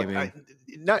for gaming.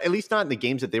 Not at least not in the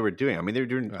games that they were doing. I mean, they were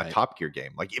doing a Top Gear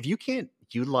game. Like if you can't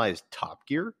utilize Top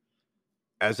Gear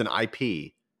as an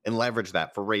IP and leverage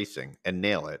that for racing and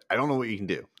nail it, I don't know what you can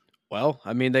do. Well,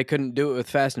 I mean, they couldn't do it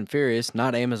with Fast and Furious,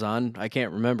 not Amazon. I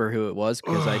can't remember who it was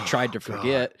because I tried to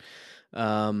forget.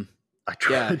 I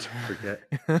tried to forget.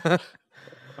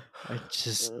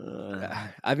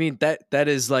 I mean, that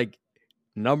is like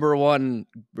number one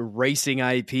racing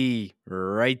IP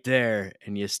right there,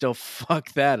 and you still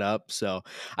fuck that up. So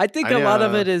I think a lot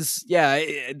of it is,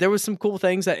 there was some cool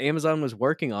things that Amazon was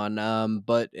working on,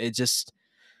 but it just,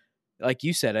 like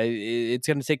you said, it's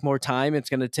going to take more time. It's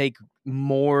going to take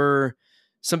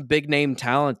some big name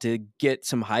talent to get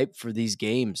some hype for these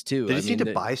games too. They just need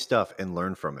to buy stuff and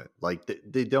learn from it. Like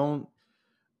they don't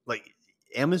like.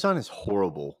 Amazon is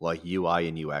horrible, like UI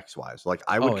and UX wise. Like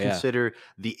I would consider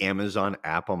the Amazon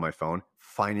app on my phone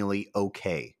finally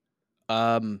okay.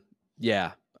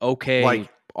 Yeah, okay. Like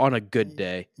on a good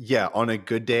day. Yeah, on a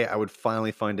good day, I would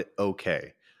finally find it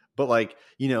okay. But like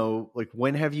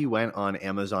when have you went on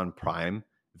Amazon Prime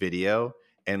Video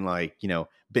and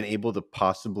been able to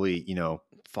possibly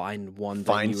find one thing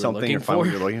find you were something looking or find what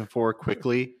for. you're looking for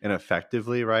quickly and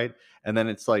effectively, right? And then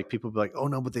it's like people be like, "Oh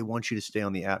no, but they want you to stay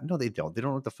on the app." No, they don't. They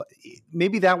don't know what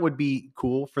maybe that would be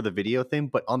cool for the video thing,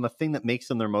 but on the thing that makes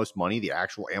them their most money, the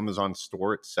actual Amazon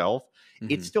store itself,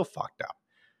 it's Mhm. still fucked up.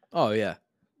 Oh yeah,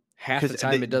 half the Because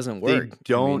time it doesn't they work. I mean,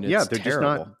 don't, yeah, it's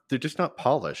terrible. they're just not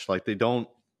polished. Like they don't,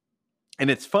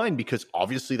 and it's fine because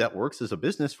obviously that works as a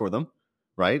business for them,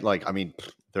 right? Like, I mean,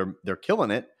 they're killing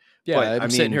it. Yeah, But I'm I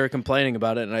sitting mean, here complaining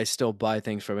about it, and I still buy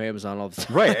things from Amazon all the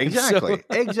right, time. So,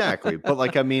 exactly. But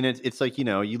like, I mean, it's like, you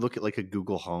know, you look at like a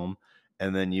Google Home,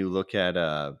 and then you look at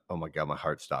oh my god, my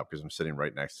heart stopped because I'm sitting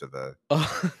right next to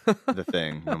the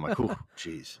thing, and I'm like, oh,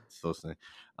 geez, it's those things.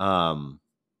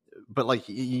 But like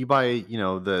you buy, you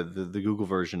know, the Google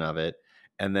version of it,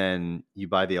 and then you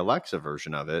buy the Alexa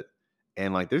version of it,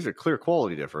 and like there's a clear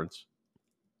quality difference.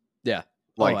 yeah.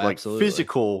 Oh, Like absolutely.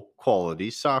 physical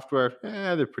quality, software,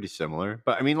 they're pretty similar.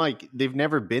 But I mean, like they've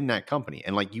never been that company,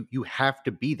 and like you have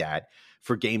to be that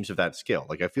for games of that scale.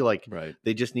 Like I feel like Right.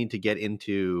 they just need to get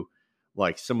into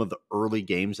like some of the early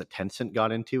games that Tencent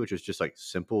got into, which was just like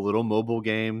simple little mobile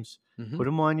games. Hmm. Put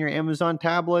them on your Amazon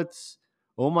tablets.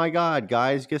 Oh my God,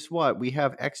 guys, guess what? We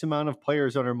have X amount of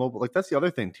players on our mobile. Like that's the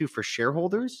other thing too for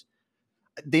shareholders.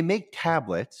 They make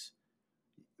tablets,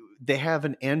 they have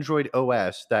an Android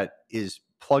OS that is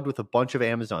plugged with a bunch of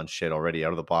Amazon shit already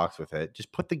out of the box with it.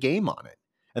 Just put the game on it.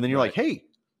 And then you're like, Right. hey,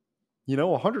 you know,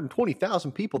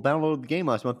 120,000 people downloaded the game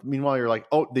last month. Meanwhile, you're like,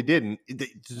 oh, they didn't.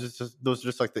 Those are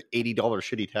just like the $80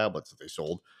 shitty tablets that they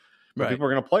sold. But Right. people are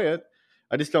going to play it.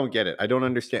 I just don't get it. I don't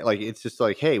understand. Like, it's just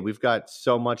like, hey, we've got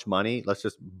so much money. Let's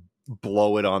just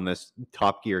blow it on this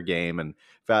Top Gear game and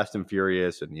Fast and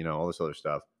Furious and, you know, all this other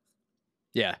stuff.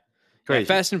 Yeah. Yeah. Crazy.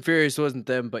 Fast and Furious wasn't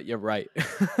them, but you're right.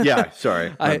 Yeah. Sorry.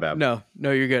 My I bad. no,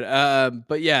 no, you're good.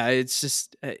 But yeah, it's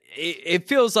just it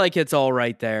feels like it's all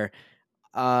right there.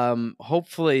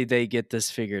 Hopefully they get this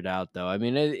figured out though. I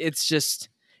mean, it's just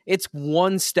it's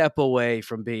one step away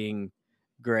from being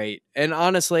great. And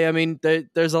honestly, I mean,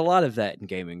 there's a lot of that in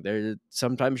gaming. There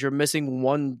sometimes you're missing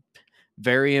one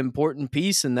very important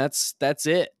piece and that's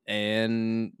it.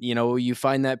 And you know, you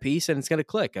find that piece and it's going to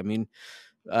click. I mean,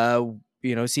 uh,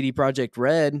 you know, CD Project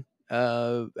Red,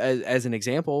 as an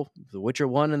example, The Witcher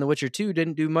 1 and The Witcher 2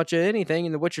 didn't do much of anything,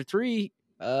 and The Witcher 3,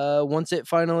 once it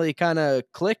finally kind of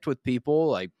clicked with people,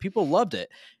 like people loved it,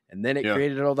 and then it Yeah.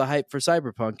 created all the hype for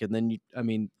Cyberpunk, and then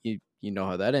you know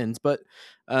how that ends, but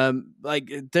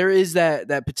like there is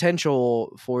that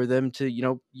potential for them to, you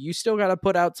know, you still got to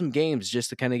put out some games just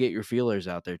to kind of get your feelers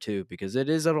out there too, because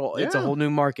it's a Yeah. whole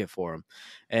new market for them,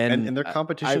 and And their I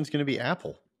competition is going to be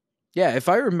Apple. yeah, if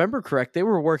I remember correct, they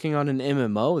were working on an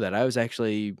MMO that I was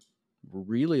actually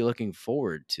really looking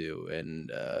forward to,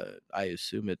 and I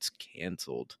assume it's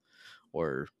canceled,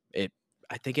 or it.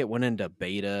 I think it went into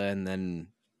beta, and then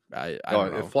I Oh, don't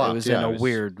it know. It flopped. was in Yeah, a it was.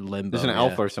 weird There's an limbo. Yeah,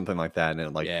 alpha or something like that, and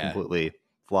it like yeah, completely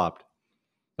flopped.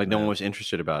 Like no one yeah. was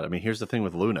interested about it. I mean, here's the thing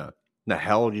with Luna. The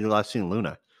hell did you last seen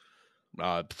Luna?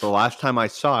 The Pff, last time I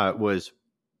saw it was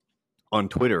on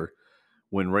Twitter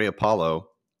when Ray Apollo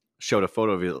showed a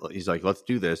photo of it. He's like, "Let's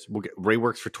do this." Ray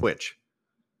works for Twitch.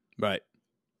 right,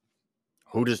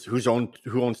 Who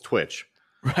owns Twitch?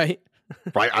 right,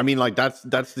 Right. I mean, like that's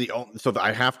so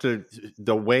I have to.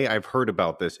 The way I've heard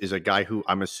about this is a guy who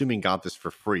I'm assuming got this for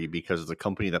free because the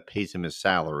company that pays him his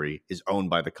salary is owned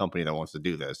by the company that wants to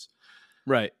do this,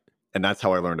 right. and that's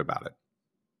how I learned about it.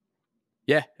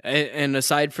 Yeah, and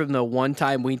aside from the one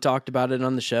time we talked about it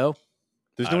on the show,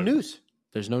 There's I no don't, news.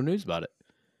 there's no news about it.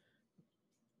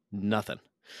 Nothing.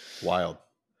 Wild.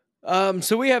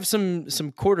 So we have some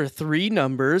quarter three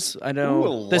numbers. I Ooh,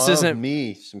 know this love isn't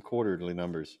me some quarterly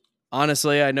numbers.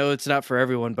 honestly, I know it's not for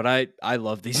everyone, but I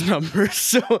love these numbers.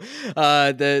 So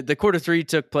the quarter three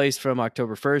took place from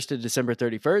October 1st to December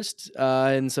 31st.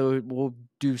 And so we'll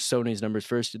do Sony's numbers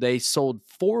first. They sold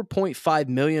 4.5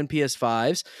 million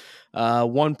PS5s,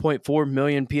 1.4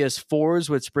 million PS4s,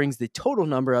 which brings the total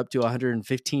number up to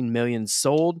 115 million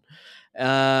sold.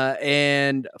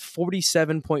 And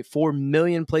 47.4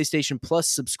 million PlayStation Plus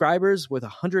subscribers with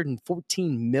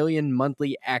 114 million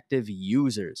monthly active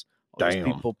users. All these Damn.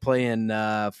 people playing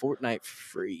Fortnite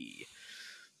free.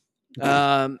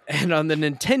 And on the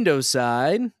Nintendo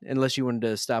side, unless you wanted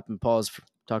to stop and pause,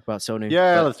 talk about Sony.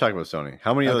 Yeah, But let's talk about Sony.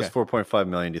 How many of those okay. 4.5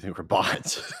 million do you think were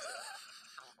bots?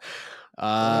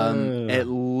 At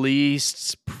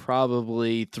least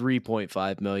probably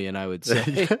 3.5 million, I would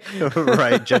say.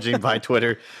 Right, judging by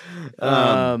Twitter. No,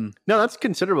 Um, that's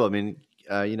considerable. I mean,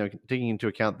 you know, taking into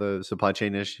account the supply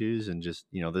chain issues and just,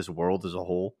 you know, this world as a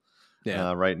whole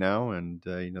yeah. right now, and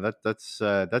you know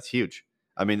that's huge.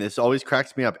 I mean, this always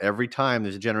cracks me up every time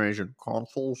there's a generation.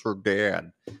 Consoles are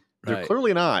dead. They're Right.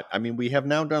 clearly not. I mean, we have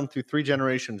now gone through 3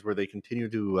 generations where they continue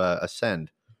to ascend.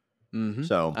 Mm-hmm.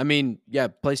 So, I mean, yeah,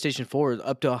 PlayStation 4 is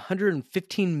up to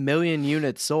 115 million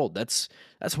units sold. That's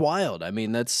wild. I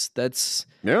mean, that's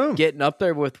yeah. getting up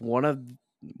there with one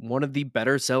of the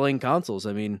better selling consoles.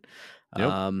 I mean,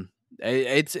 Yep.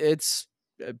 it's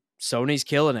Sony's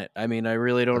killing it. I mean, I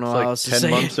really don't That's know how like else to 10 say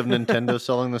months it. of Nintendo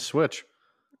selling the Switch.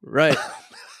 Right.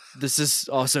 This is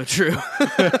also true.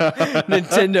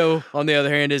 Nintendo, on the other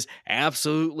hand, is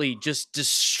absolutely just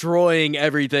destroying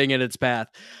everything in its path.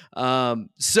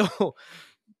 So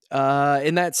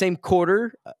in that same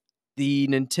quarter, the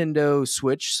Nintendo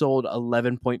Switch sold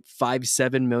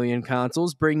 11.57 million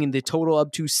consoles, bringing the total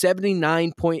up to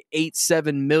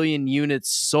 79.87 million units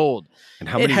sold. And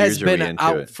how It many has years are we been into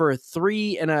out it? for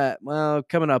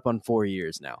coming up on 4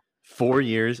 years now. 4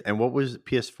 years. And what was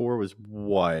PS4 was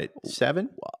what? 7?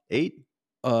 8? 8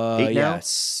 now?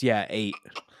 Yes, yeah, 8.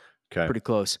 Okay. Pretty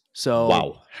close. So,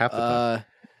 Wow. Half the time.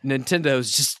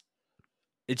 Nintendo's just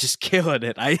killing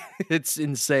it. It's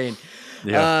insane.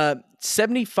 Yeah.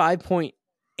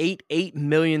 75.88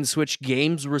 million Switch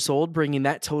games were sold, bringing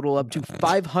that total up to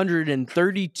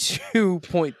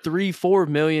 532.34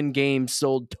 million games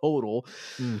sold total.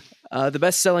 Mm. The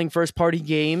best-selling first-party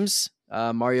games,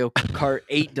 Mario Kart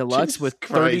 8 Deluxe Jesus with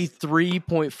Christ.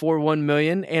 33.41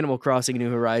 million, Animal Crossing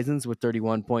New Horizons with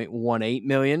 31.18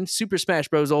 million, Super Smash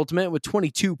Bros. Ultimate with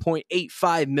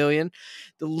 22.85 million,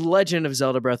 The Legend of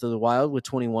Zelda Breath of the Wild with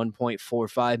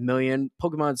 21.45 million,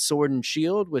 Pokemon Sword and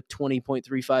Shield with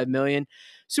 20.35 million,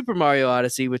 Super Mario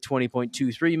Odyssey with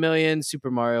 20.23 million,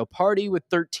 Super Mario Party with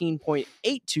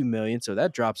 13.82 million, so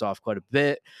that drops off quite a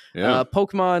bit. Yeah.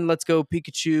 Pokemon Let's Go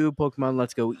Pikachu, Pokemon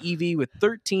Let's Go Eevee with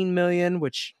 13 million,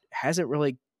 which hasn't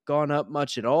really gone up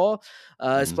much at all.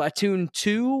 Splatoon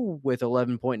 2 with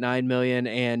 11.9 million,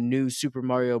 and New Super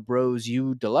Mario Bros.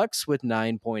 U Deluxe with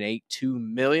 9.82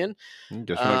 million.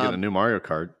 Guess we're not getting a new Mario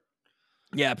Kart.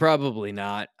 Yeah, probably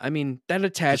not. I mean, that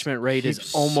attachment rate is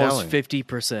keeps almost selling.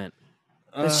 50%.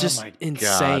 That's Oh just my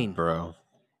insane. God, bro.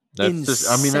 That's insane. just,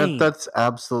 I mean, that's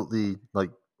absolutely like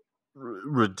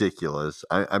ridiculous.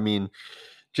 I mean,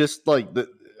 just like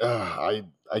I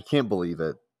can't believe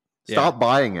it. Stop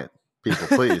buying it, people,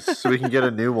 please, so we can get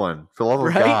a new one. For the love of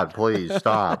Right? God, please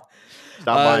stop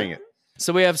buying it.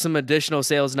 So we have some additional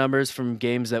sales numbers from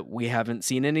games that we haven't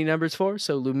seen any numbers for.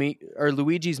 So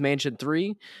Luigi's Mansion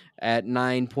 3 at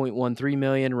 9.13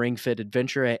 million, Ring Fit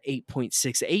Adventure at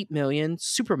 8.68 million,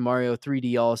 Super Mario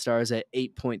 3D All-Stars at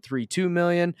 8.32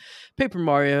 million, Paper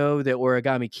Mario The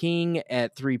Origami King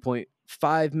at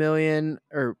 3.5 million,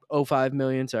 or 0.5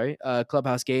 million, sorry.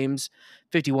 Clubhouse Games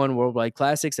 51 Worldwide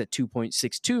Classics at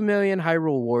 2.62 million,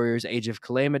 Hyrule Warriors Age of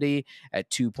Calamity at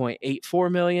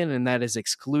 2.84 million, and that is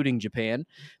excluding Japan.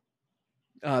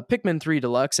 Pikmin 3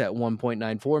 Deluxe at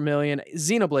 1.94 million,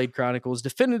 Xenoblade Chronicles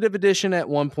Definitive Edition at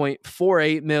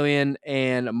 1.48 million,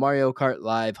 and Mario Kart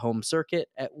Live Home Circuit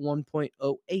at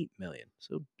 1.08 million.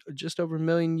 So just over a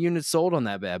million units sold on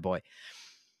that bad boy.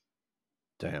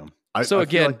 Damn. So I feel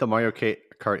again, like the Mario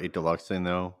Kart 8 Deluxe thing,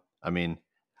 though, I mean,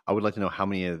 I would like to know how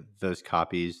many of those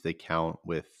copies they count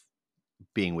with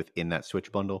being within that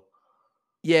Switch bundle.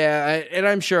 yeah, and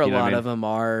I'm sure a You know what I lot mean? of them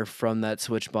are from that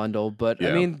Switch bundle, but I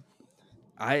Yeah. mean,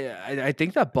 I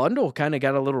think that bundle kind of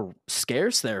got a little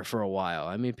scarce there for a while.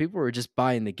 I mean, people were just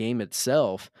buying the game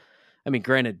itself. I mean,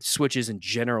 granted, Switches in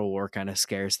general were kind of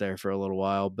scarce there for a little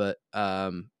while, but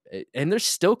and they're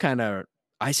still kind of.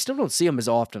 I still don't see them as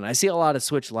often. I see a lot of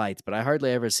Switch Lights, but I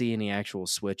hardly ever see any actual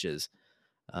Switches.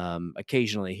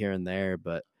 Occasionally here and there,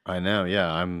 but I know.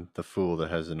 Yeah, I'm the fool that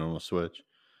has a normal Switch.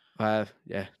 yeah,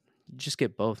 you just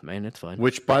get both, man. It's fine.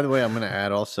 Which, by the way, I'm going to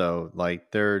add also,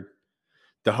 like, they're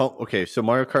the home. Okay, so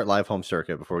Mario Kart Live Home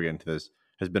Circuit, before we get into this,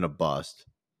 has been a bust.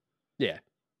 Yeah,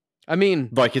 I mean,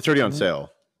 Like, it's already on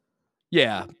sale.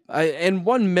 yeah, and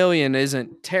 1 million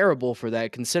isn't terrible for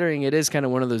that, considering it is kind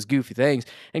of one of those goofy things.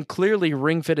 And clearly,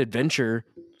 Ring Fit Adventure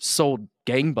sold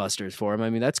gangbusters for him. I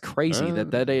mean, that's crazy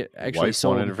that actually Wife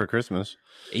sold wanted it for Christmas.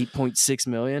 8.6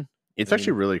 million. It's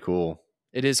actually really cool.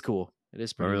 It is cool. It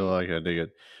is pretty. I really like it. I dig it.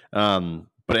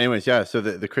 But anyways, yeah. So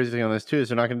the crazy thing on this too is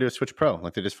they're not going to do a Switch Pro.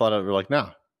 Like they just flat out were like,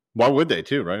 nah. Why would they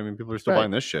too? Right? I mean, people are still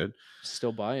buying this shit.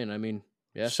 Still buying. I mean,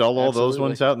 yeah. Sell all those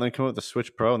ones out and then come with the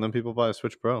Switch Pro, and then people buy a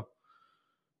Switch Pro.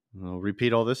 We'll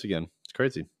repeat all this again. It's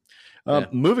crazy.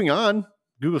 Moving on,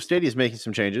 Google Stadia is making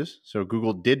some changes. So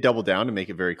Google did double down to make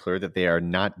it very clear that they are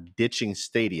not ditching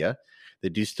Stadia. They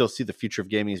do still see the future of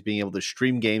gaming as being able to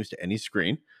stream games to any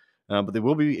screen. But they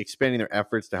will be expanding their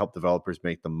efforts to help developers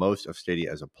make the most of Stadia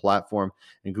as a platform.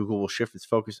 And Google will shift its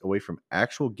focus away from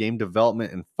actual game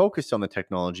development and focus on the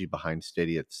technology behind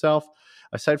Stadia itself.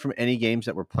 Aside from any games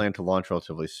that were planned to launch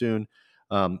relatively soon,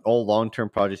 all long-term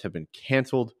projects have been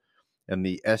canceled, and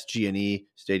the SG&E,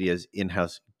 Stadia's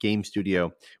in-house game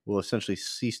studio, will essentially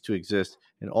cease to exist,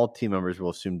 and all team members will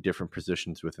assume different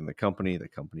positions within the company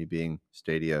being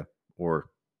Stadia or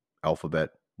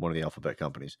Alphabet, one of the Alphabet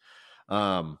companies.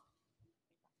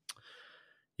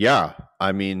 Yeah,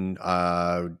 I mean,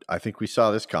 I think we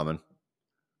saw this coming.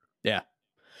 Yeah.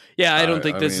 Yeah, I don't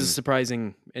think I this is mean,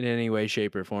 surprising in any way,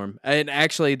 shape, or form. And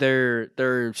actually,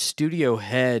 their studio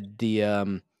head,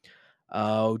 the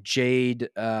Jade,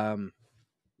 I'm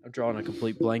drawing a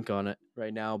complete blank on it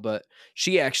right now, but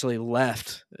she actually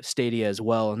left Stadia as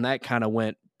well, and that kind of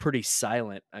went pretty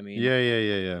silent. I mean,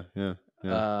 yeah.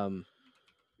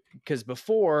 because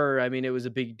before, I mean, it was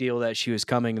a big deal that she was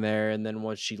coming there, and then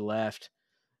once she left,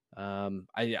 Which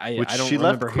I don't she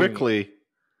left remember hearing it. quickly.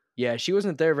 Yeah, she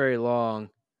wasn't there very long.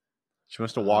 She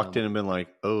must have walked in and been like,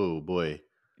 "Oh boy,"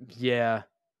 Yeah,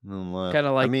 and then left. kind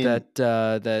of I like mean,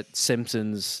 that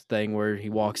Simpsons thing where he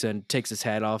walks in, takes his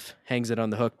hat off, hangs it on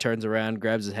the hook, turns around,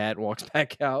 grabs his hat, and walks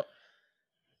back out.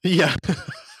 yeah.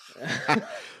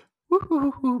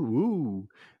 Woo,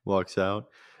 walks out.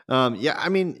 Yeah, I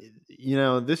mean,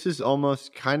 this is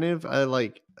almost kind of a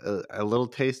little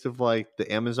taste of like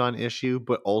the Amazon issue,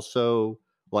 but also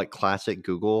like classic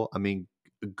Google. I mean,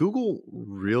 Google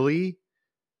really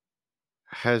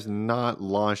has not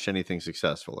launched anything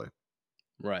successfully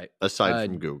Right. aside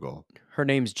from Google. Her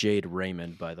name's Jade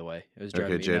Raymond, by the way. It was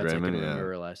driving Okay, me Jade nuts. I Raymond. couldn't Yeah, remember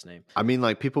her last name. I mean,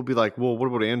 like people be like, "Well, what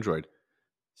about Android?"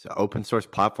 It's an open source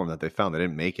platform that they found. They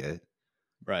didn't make it.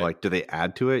 Right. Like, do they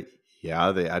add to it?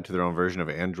 Yeah, they add to their own version of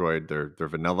Android, their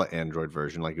vanilla Android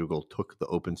version. Like Google took the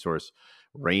open source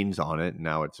reins on it.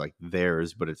 Now it's like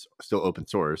theirs, but it's still open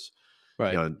source.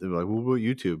 Right. They're like, what about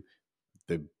YouTube?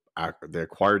 They they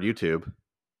acquired YouTube.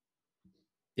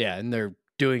 Yeah, and they're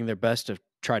doing their best to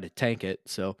try to tank it.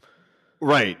 So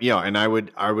Right. Yeah. And I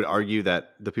would argue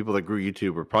that the people that grew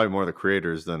YouTube were probably more the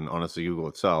creators than honestly Google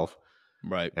itself.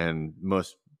 right. And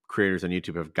most creators on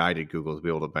YouTube have guided Google to be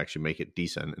able to actually make it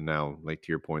decent. And now, like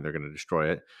to your point, they're going to destroy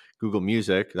it. Google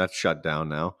Music, that's shut down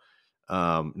now.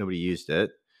 Nobody used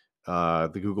it. The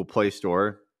Google Play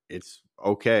Store, it's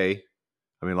okay.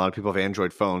 I mean, a lot of people have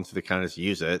Android phones, so they kind of just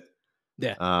use it.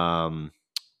 Yeah.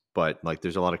 But like,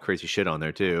 there's a lot of crazy shit on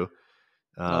there too.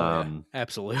 Oh yeah. Um,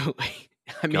 Absolutely.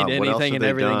 I mean, God, what else anything have and they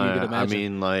everything you could done? I imagine.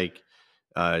 mean, like,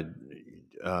 uh,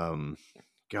 um,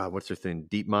 God, what's their thing?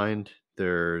 DeepMind.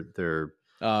 They're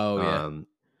Oh yeah. um,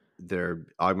 their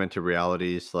augmented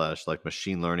reality slash like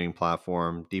machine learning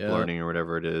platform, deep Yeah. learning or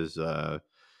whatever it is.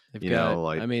 They've got.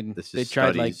 Like I mean, this they is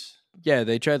tried like. studies. Yeah,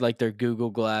 they tried like their Google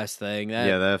Glass thing that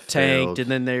Yeah, that tanked, failed. and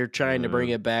then they're trying to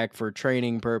bring Uh, it back for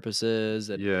training purposes.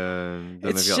 And yeah, and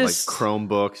then they've it's got like just.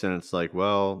 Chromebooks, and it's like,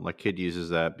 well, my kid uses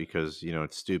that because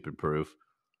it's stupid proof.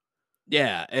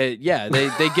 Yeah, yeah,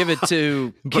 they give it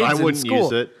to But I kids in wouldn't use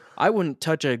school. it. I wouldn't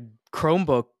touch a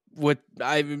Chromebook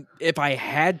if I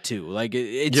had to. Like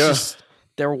it's Yeah. just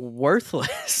they're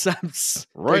worthless. They're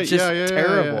Right. just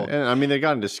terrible. And I mean, they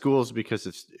got into schools because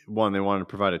it's one, they wanted to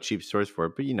provide a cheap source for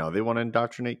it, but they want to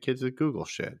indoctrinate kids with Google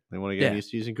shit. They want to get them Yeah,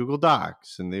 used to using Google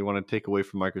Docs, and they want to take away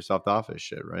from Microsoft Office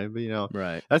shit, right? But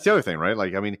right. that's the other thing, right?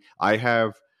 Like, I mean, I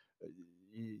have,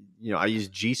 I use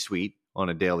G Suite on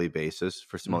a daily basis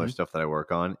for some other Hmm. stuff that I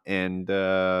work on, and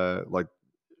like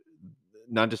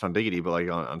not just on Diggity, but like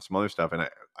on some other stuff, and I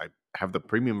have the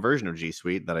premium version of G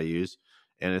Suite that I use,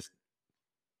 and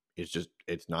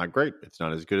it's not great. It's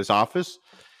not as good as Office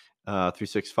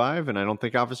 365, and I don't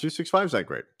think Office 365 is that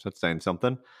great. So that's saying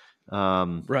something.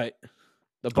 Right.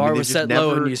 The I mean, bar they've was just set low,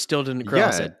 and never, you still didn't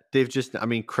cross yeah, it. they've just, I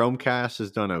mean, Chromecast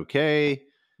has done okay.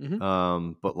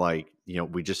 Hmm. But like,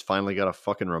 we just finally got a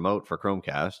fucking remote for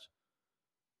Chromecast.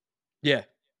 Yeah.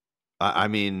 I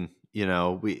mean,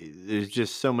 there's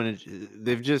just so many,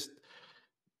 they've just,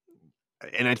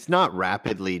 and it's not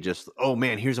rapidly just, oh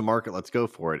man, here's a market, let's go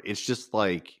for it. It's just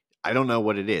like, I don't know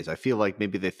what it is. I feel like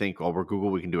maybe they think, oh, we're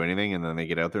Google, we can do anything. And then they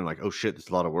get out there and like, oh shit, this is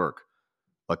a lot of work.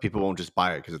 Like people won't just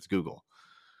buy it because it's Google.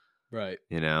 Right.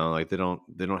 Like they don't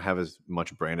have as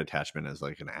much brand attachment as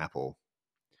like an Apple.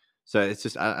 So it's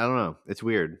just, I don't know. It's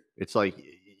weird. It's like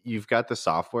you've got the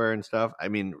software and stuff. I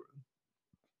mean,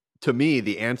 to me,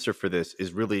 the answer for this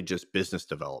is really just business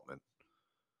development.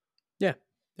 Yeah.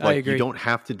 I Like you agree. don't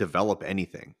have to develop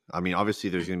anything. I mean, obviously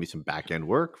there's going to be some back end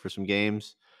work for some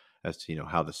games as to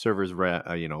how the servers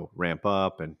ramp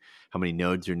up and how many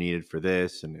nodes are needed for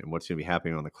this and what's going to be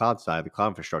happening on the cloud side, the cloud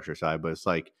infrastructure side. But it's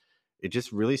like it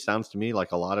just really sounds to me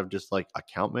like a lot of just like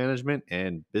account management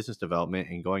and business development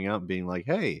and going out and being like,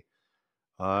 hey,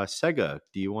 Sega,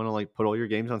 do you want to like put all your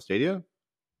games on Stadia?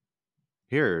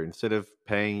 Here, instead of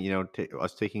paying,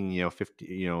 us taking,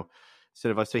 50,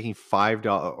 instead of us taking $5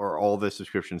 or all the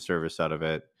subscription service out of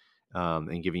it,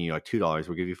 and giving you like $2,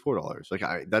 we'll give you $4.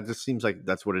 Like that just seems like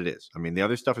that's what it is. I mean, the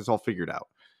other stuff is all figured out.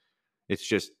 It's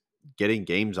just getting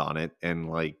games on it, and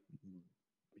like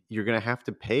you're gonna have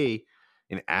to pay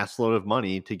an ass load of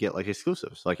money to get like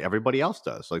exclusives, like everybody else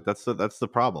does. Like that's the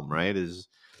problem, right? Is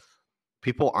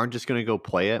people aren't just gonna go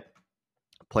play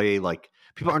like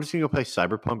people aren't just gonna go play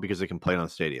Cyberpunk because they can play it on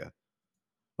Stadia.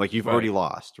 Like you've already Right.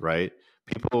 lost, right?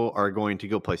 People are going to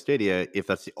go play Stadia if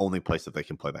that's the only place that they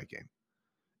can play that game.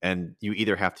 And you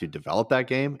either have to develop that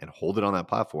game and hold it on that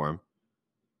platform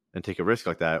and take a risk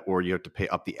like that, or you have to pay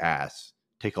up the ass,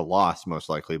 take a loss most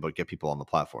likely, but get people on the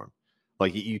platform.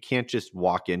 Like you can't just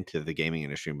walk into the gaming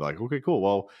industry and be like, okay, cool.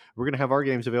 Well, we're gonna have our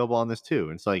games available on this too.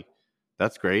 And it's like,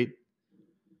 that's great,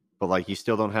 but like you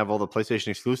still don't have all the PlayStation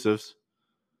exclusives,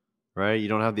 right? You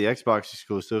don't have the Xbox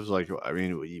exclusives. Like, I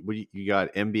mean, you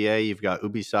got NBA, you've got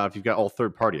Ubisoft, you've got all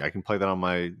third party. I can play that on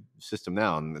my system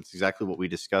now, and that's exactly what we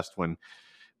discussed when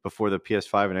before the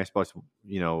PS5 and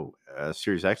Xbox,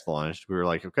 Series X launched. We were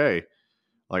like, okay,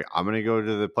 like I'm gonna go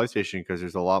to the PlayStation because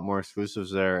there's a lot more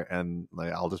exclusives there, and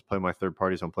like I'll just play my third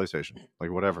parties on PlayStation.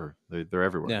 Like whatever, they're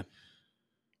everywhere. Yeah.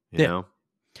 You Yeah. know,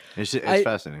 it's I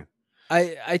fascinating.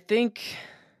 I think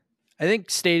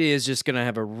Stadia is just gonna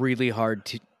have a really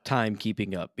hard time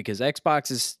keeping up because Xbox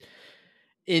is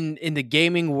in the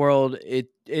gaming world. It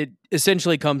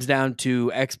essentially comes down to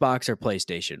Xbox or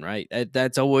PlayStation, right?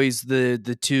 That's always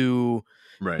the two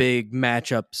Right. big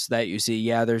matchups that you see.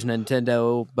 Yeah, there's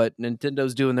Nintendo, but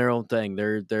Nintendo's doing their own thing.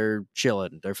 They're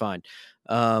chilling. They're fine.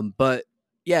 But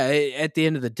yeah, at the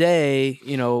end of the day,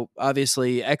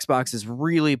 obviously Xbox is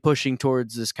really pushing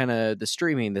towards this kind of the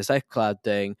streaming, this xCloud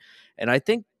thing, and I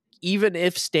think even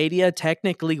if Stadia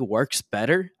technically works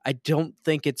better, I don't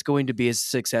think it's going to be as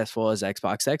successful as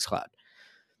Xbox xCloud.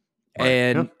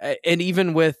 Right. Yeah. And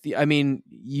even with, I mean,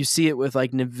 you see it with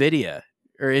like Nvidia,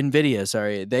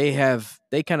 sorry.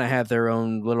 They kind of have their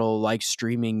own little like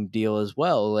streaming deal as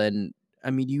well, and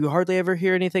I mean, you hardly ever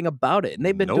hear anything about it, and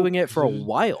they've been doing Nope. it for a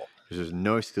while. Because there's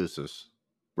no exclusives.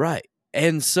 Right.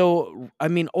 And so, I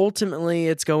mean, ultimately,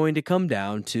 it's going to come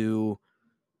down to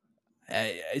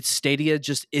Stadia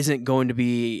just isn't going to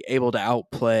be able to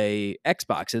outplay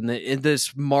Xbox in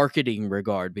this marketing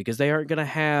regard because they aren't going to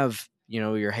have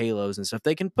your Halos and stuff.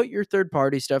 They can put your third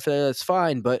party stuff there, that's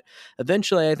fine, but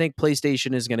eventually, I think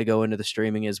PlayStation is going to go into the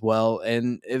streaming as well,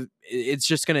 and it's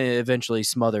just going to eventually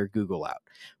smother Google out.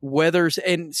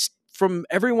 From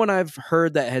everyone I've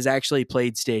heard that has actually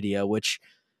played Stadia, which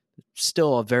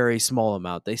still a very small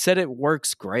amount, they said it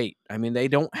works great. I mean, they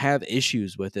don't have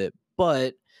issues with it,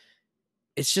 but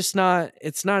it's not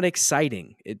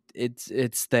exciting.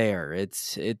 It's there. It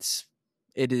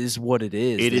is what it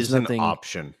is. It There's is an nothing.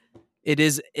 option. It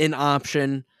is an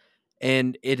option,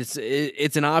 and it's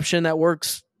an option that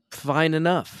works fine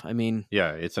enough. I mean,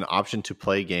 Yeah, it's an option to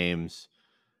play games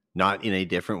not in a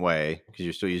different way because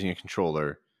you're still using a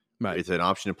controller. right. It's an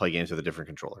option to play games with a different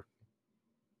controller.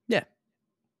 Yeah.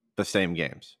 The same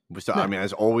games. So Right. I mean,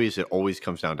 as always, it always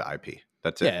comes down to IP.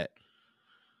 That's it.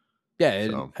 Yeah. Yeah.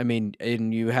 So. I mean,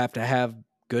 and you have to have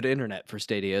good internet for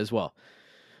Stadia as well,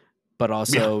 but Yeah.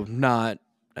 also not.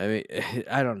 I mean,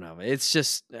 I don't know. It's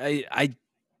just I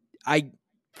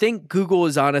think Google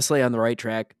is honestly on the right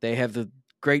track. They have the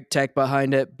great tech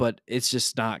behind it, but it's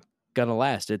just not gonna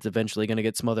last. It's eventually gonna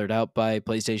get smothered out by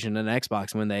PlayStation and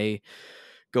Xbox when they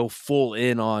go full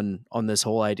in on this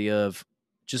whole idea of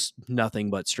just nothing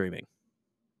but streaming.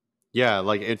 Yeah,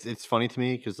 like it's funny to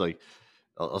me because like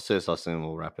I'll say this last thing and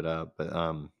we'll wrap it up. But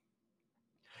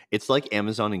it's like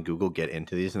Amazon and Google get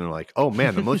into these and they're like, oh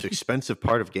man, the most expensive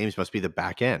part of games must be the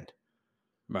back end.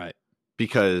 Right.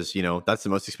 Because, that's the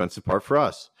most expensive part for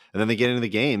us. And then they get into the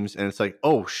games and it's like,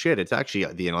 oh shit, it's actually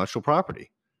the intellectual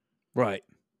property. Right.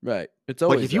 Right. It's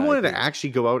always Like if you wanted to actually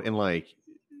go out and like,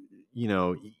 you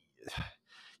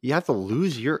have to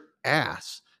lose your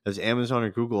ass as Amazon or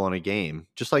Google on a game,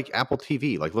 just like Apple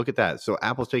TV. Like look at that. So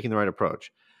Apple's taking the right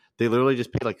approach. They literally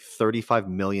just paid like $35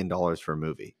 million for a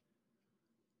movie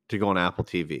to go on Apple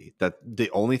TV. That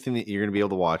the only thing that you're going to be able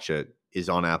to watch it is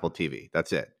on Apple TV.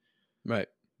 That's it. Right.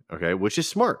 Okay, which is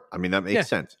smart. I mean, that makes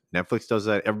sense. Netflix does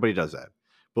that. Everybody does that.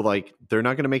 But like, they're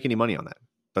not going to make any money on that.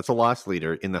 That's a loss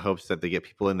leader in the hopes that they get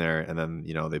people in there and then,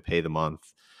 they pay the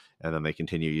month and then they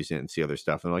continue using it and see other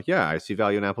stuff. And they're like, yeah, I see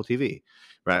value in Apple TV.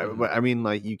 Right. But I mean,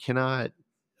 like, you cannot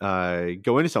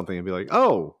go into something and be like,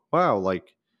 oh, wow,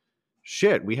 like,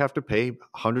 shit, we have to pay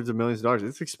hundreds of millions of dollars.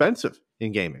 It's expensive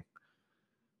in gaming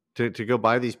to go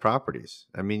buy these properties.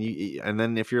 I mean, and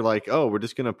then if you're like, oh, we're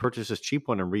just going to purchase this cheap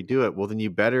one and redo it, well, then you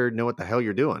better know what the hell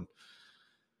you're doing,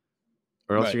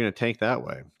 or else you're going to tank that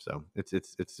way. So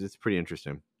it's pretty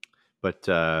interesting. But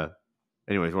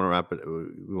anyways, we want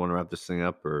to wrap this thing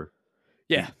up, or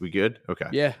yeah, we good? Okay.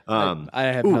 Yeah. I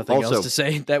have nothing else to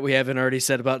say that we haven't already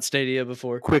said about Stadia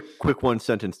before. Quick 1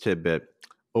 sentence tidbit.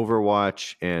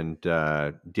 Overwatch and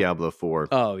Diablo 4.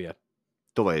 Oh yeah.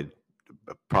 Delayed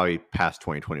probably past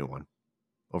 2021.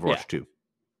 Overwatch 2.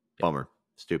 Bummer.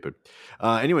 Stupid.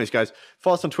 Anyways, guys,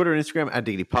 follow us on Twitter and Instagram at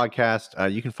Diggity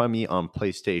Podcast. You can find me on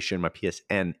PlayStation. My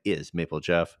PSN is Maple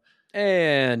Jeff.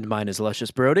 And mine is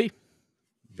Luscious Brody.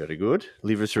 Very good.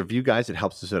 Leave us a review, guys. It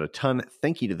helps us out a ton.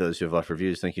 Thank you to those who have left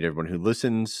reviews. Thank you to everyone who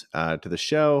listens to the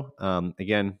show.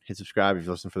 Again, hit subscribe if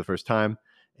you listen for the first time.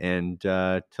 And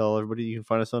tell everybody you can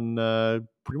find us on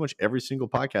pretty much every single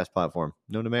podcast platform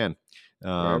known to man.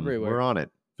 We're on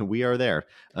it. We are there.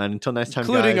 And until next time,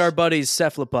 including guys, our buddies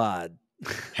Cephalopod.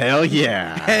 Hell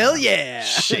yeah. Hell yeah.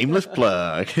 Shameless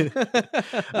plug.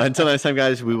 Until next time,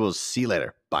 guys, we will see you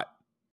later. Bye.